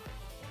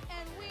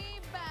 And we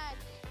back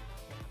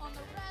on the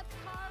red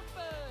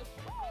carpet.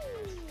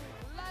 Woo!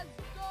 Let's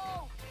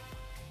go.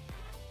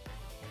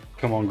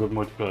 Come on, good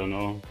multiplier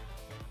now.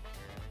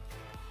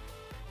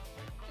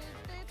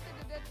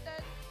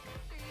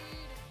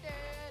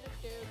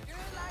 Good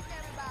luck,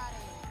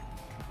 everybody.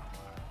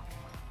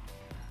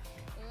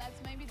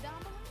 Let's maybe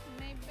double,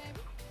 maybe baby.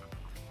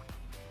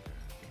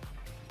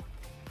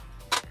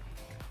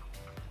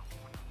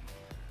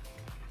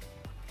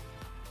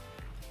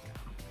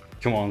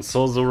 Come on,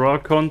 so the raw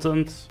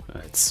content?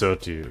 It's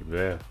 30,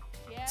 yeah.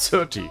 Yeah,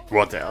 30,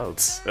 what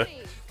else? 30.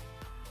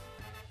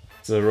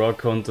 The raw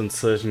content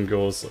session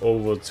goes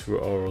over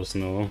 2 hours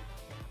now.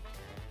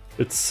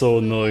 It's so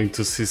annoying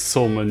to see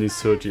so many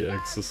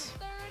 30x's.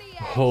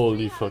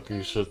 Holy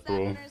fucking shit,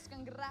 bro.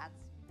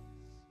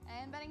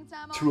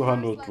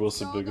 200 was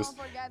the biggest.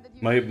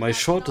 My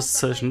shortest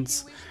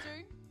sessions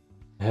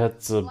had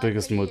the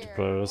biggest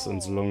multipliers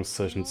and the longest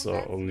sessions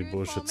are only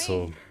bullshit,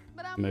 so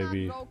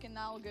maybe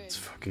it's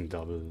fucking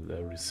double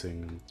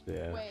everything. And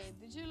yeah,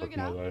 fuck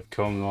my life.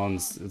 Come on,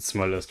 it's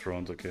my last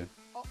round, okay.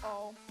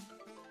 Uh-oh.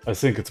 I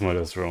think it's my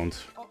last round.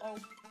 Uh-oh.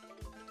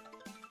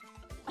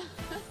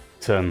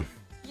 10.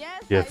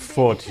 Yes, Yeah, I did.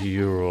 40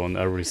 euro on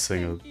every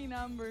single. Key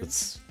numbers.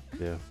 It's,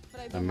 yeah,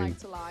 But I I don't mean, like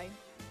to lie.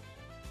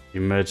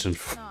 imagine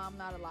No, I'm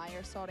not a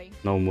liar, sorry.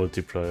 no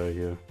multiplier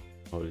here.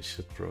 Holy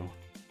shit, bro.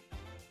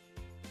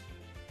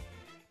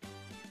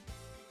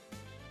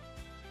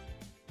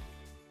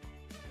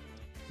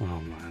 Oh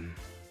man.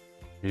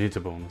 You need a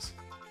bonus.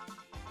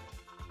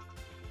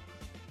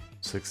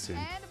 16.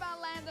 And about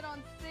landed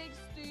on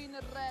 16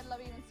 red love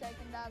even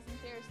second as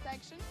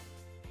intersection.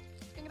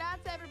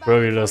 Congrats everybody.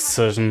 Very last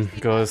session,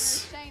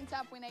 guys. Shane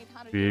top win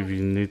 800 We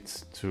need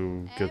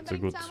to get a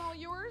good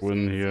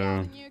win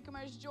here.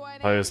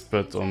 Highest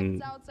bet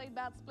on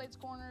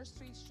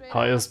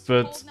highest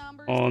bet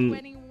on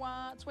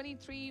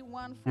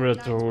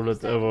Red Door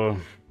Roulette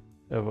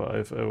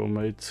I've ever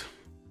made.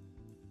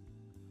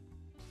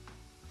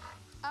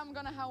 I'm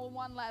gonna have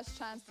one last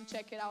chance to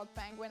check it out,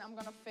 Penguin. I'm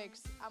gonna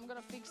fix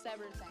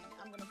everything.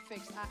 I'm gonna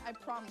fix. I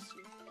promise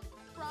you.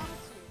 Promise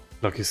you.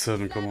 Lucky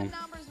 7, come on.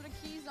 Numbers with the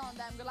keys on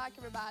them. Good luck,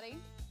 everybody.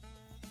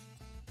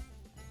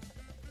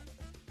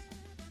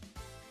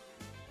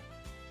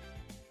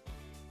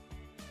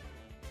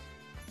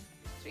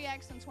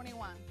 $3x and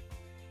 21.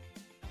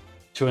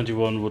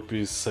 21 would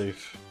be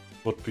safe.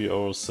 Would be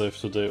our save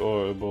today,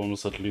 or a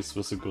bonus at least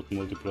with a good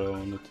multiplier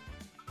on it.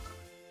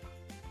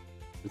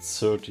 It's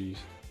 30,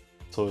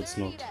 so it's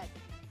 30 not. dead.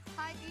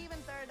 High even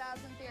third as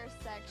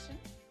intersection.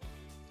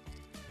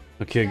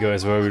 Okay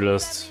guys, very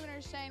last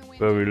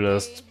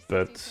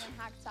bet.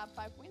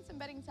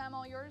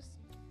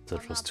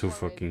 That was too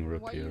fucking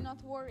rip here.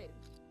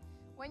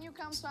 When you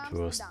come to It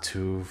was Amsterdam,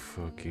 too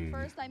fucking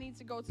first I need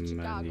to go to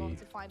Chicago many.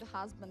 to find a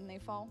husband,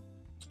 Nifo.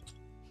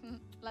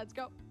 Let's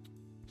go.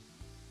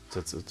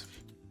 That's it.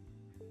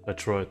 I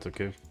tried,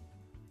 okay?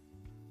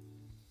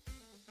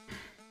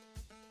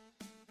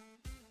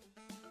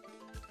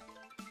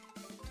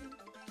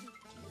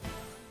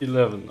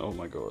 $11, oh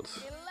my god.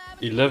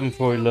 11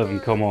 for 11,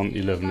 come on,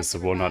 11 is the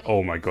 100.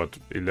 Oh my god,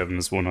 11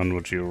 is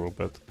 100 euro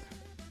bet.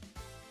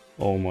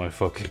 Oh my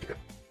fucking god.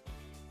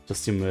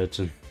 Just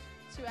imagine.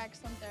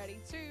 2x on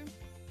 32.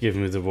 Give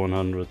me the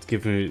 100,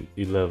 give me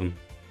 11.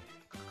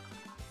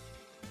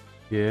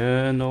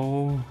 Yeah,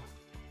 no.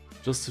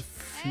 Just a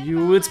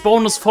few. It's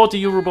bonus, 40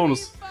 euro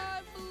bonus.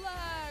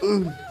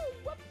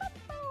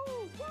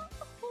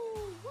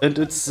 And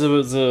it's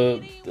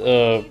the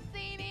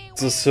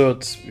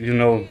third, you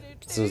know,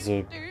 There's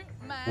a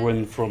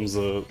win from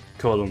the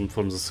column,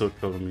 from the third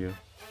column here.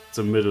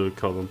 The middle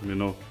column, you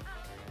know.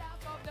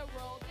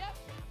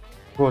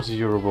 40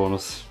 euro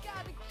bonus.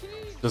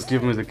 Just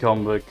give me the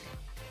comeback.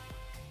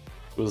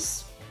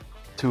 With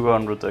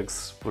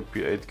 200x would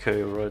be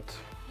 8k, right?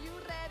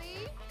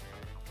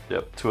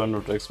 Yep,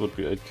 200x would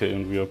be 8k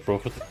and we are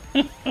profit.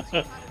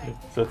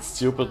 That's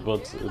stupid,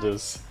 but it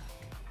is.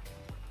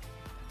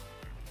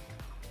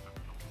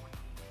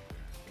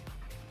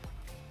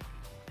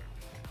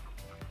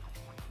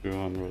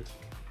 $200.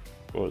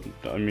 Well,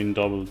 I mean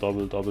double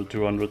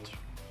 200.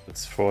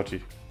 It's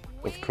 40.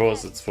 Of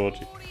course it's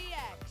 40.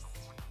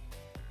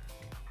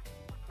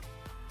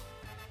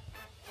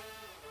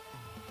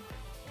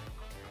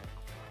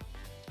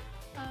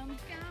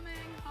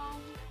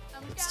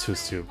 It's too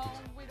stupid.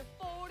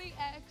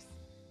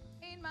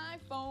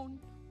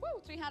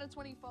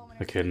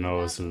 Okay, now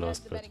is the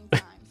last bet.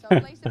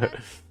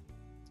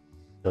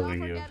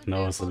 Telling you,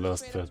 now is the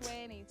last bet.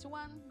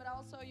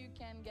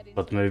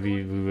 But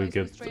maybe we will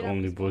get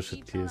only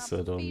bullshit keys,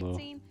 I don't know.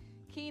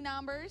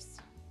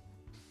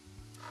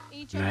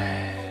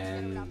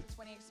 Man.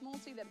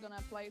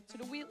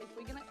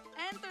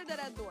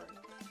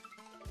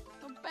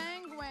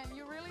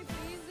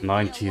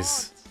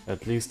 90s,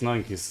 at least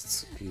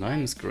 90s.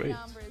 9 is great.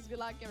 Good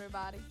luck,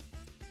 everybody.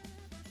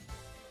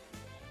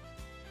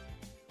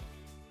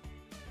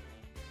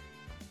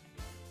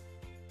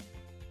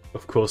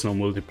 Of course no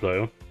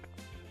multiplier,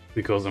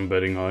 because I'm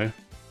betting high.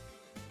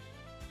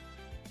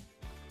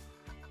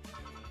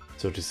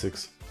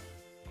 36.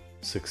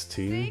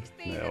 16?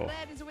 No.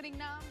 Is a winning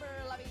number,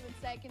 love even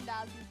second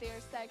as the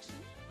third section.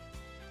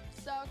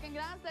 So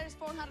congrats, there's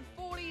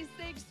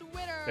 446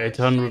 winners.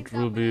 800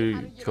 will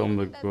be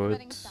comeback,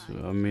 right?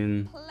 I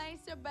mean... Place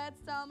your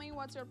bets, tell me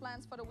what's your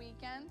plans for the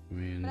weekend.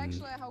 But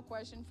actually I have a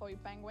question for you,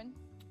 Penguin.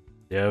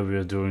 Yeah, we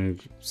are doing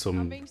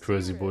some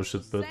crazy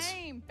bullshit bets.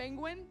 Same,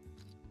 Penguin.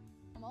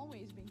 I'm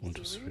always being 1,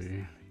 2, serious.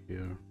 3,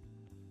 here.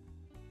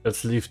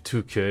 Let's leave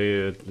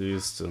 2k at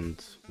least,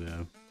 and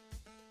yeah.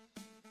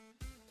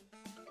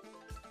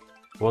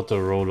 What a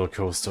roller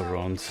coaster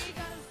round.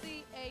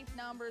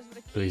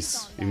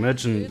 Please,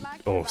 imagine...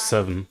 Oh,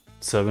 7.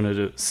 7 it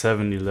is.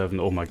 7, 11.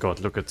 Oh my god,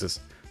 look at this.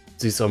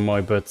 These are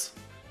my bets.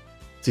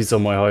 These are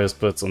my highest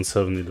bets on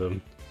 7,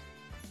 11.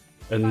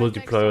 And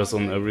multipliers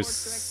on every...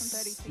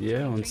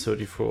 Yeah, on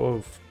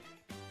 34.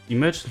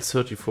 Imagine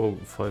 34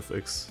 with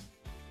 5x.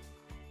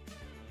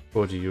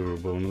 40 euro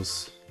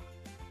bonus.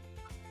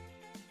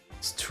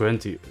 It's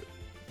 20.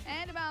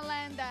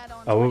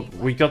 Oh,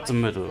 we got the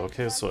middle,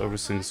 okay, so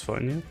everything's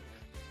fine here.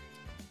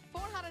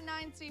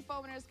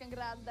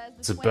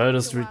 The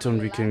baddest return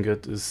we can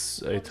get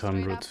is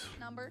 800.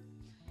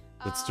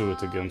 Let's do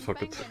it again,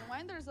 fuck it.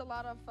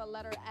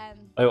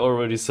 I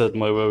already said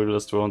my very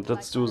last round.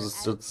 Let's do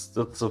this.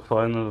 That's the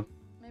final.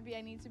 Maybe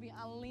I need to be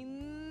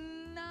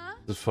Alina.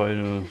 The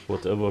final,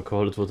 whatever,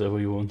 call it whatever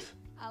you want.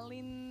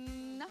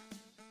 Alina.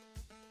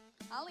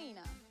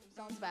 Alina.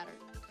 Sounds better.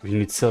 We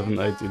need 7,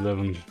 8,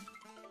 11,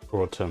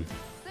 or 10.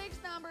 6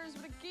 numbers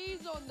with the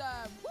keys on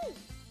them. Woo!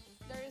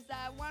 There is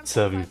that 1,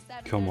 7. 4, 5,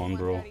 7, Come on,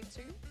 bro.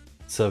 132.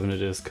 7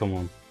 it is, come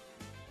on.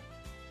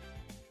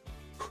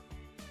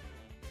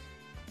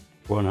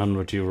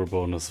 100 euro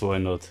bonus, why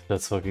not?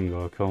 Let's fucking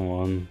go, come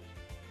on.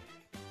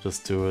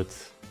 Just do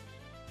it.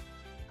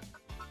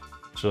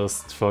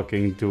 Just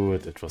fucking do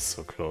it. It was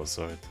so close,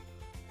 right?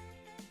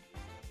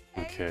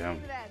 Okay,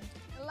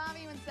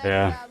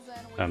 yeah,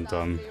 I'm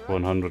done.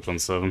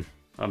 107.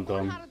 I'm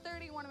done.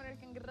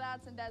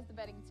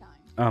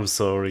 I'm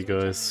sorry,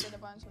 guys.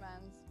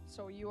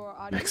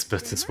 Next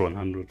bet is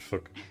 100,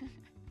 fuck.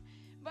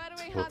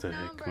 What the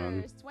heck,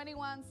 man?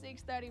 21,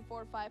 6,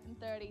 34, 5, and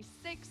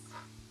 36.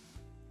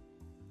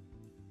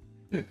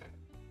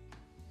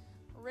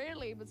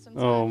 Really, but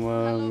sometimes. Oh,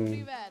 Hello, man.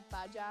 Privet,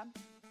 Paja.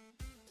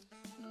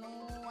 No,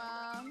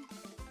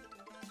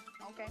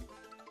 okay.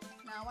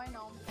 Now I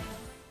know.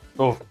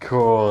 Of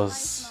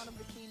course. None of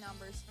the key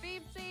numbers.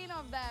 15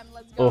 of them.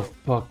 Let's go. Of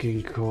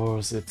fucking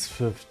course, it's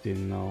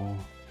 15 now.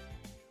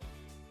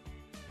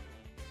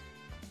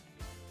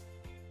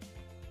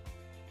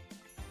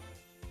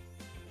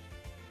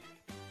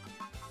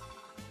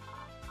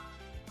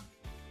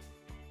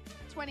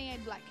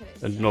 Black it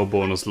is. And no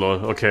bonus law.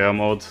 Okay,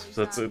 I'm out.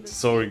 That's it.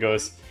 Sorry,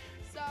 guys.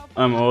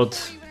 I'm out.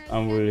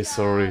 I'm really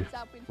sorry.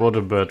 What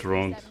a bad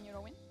round.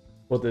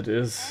 What it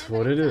is,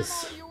 what it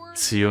is.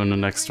 See you in the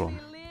next one.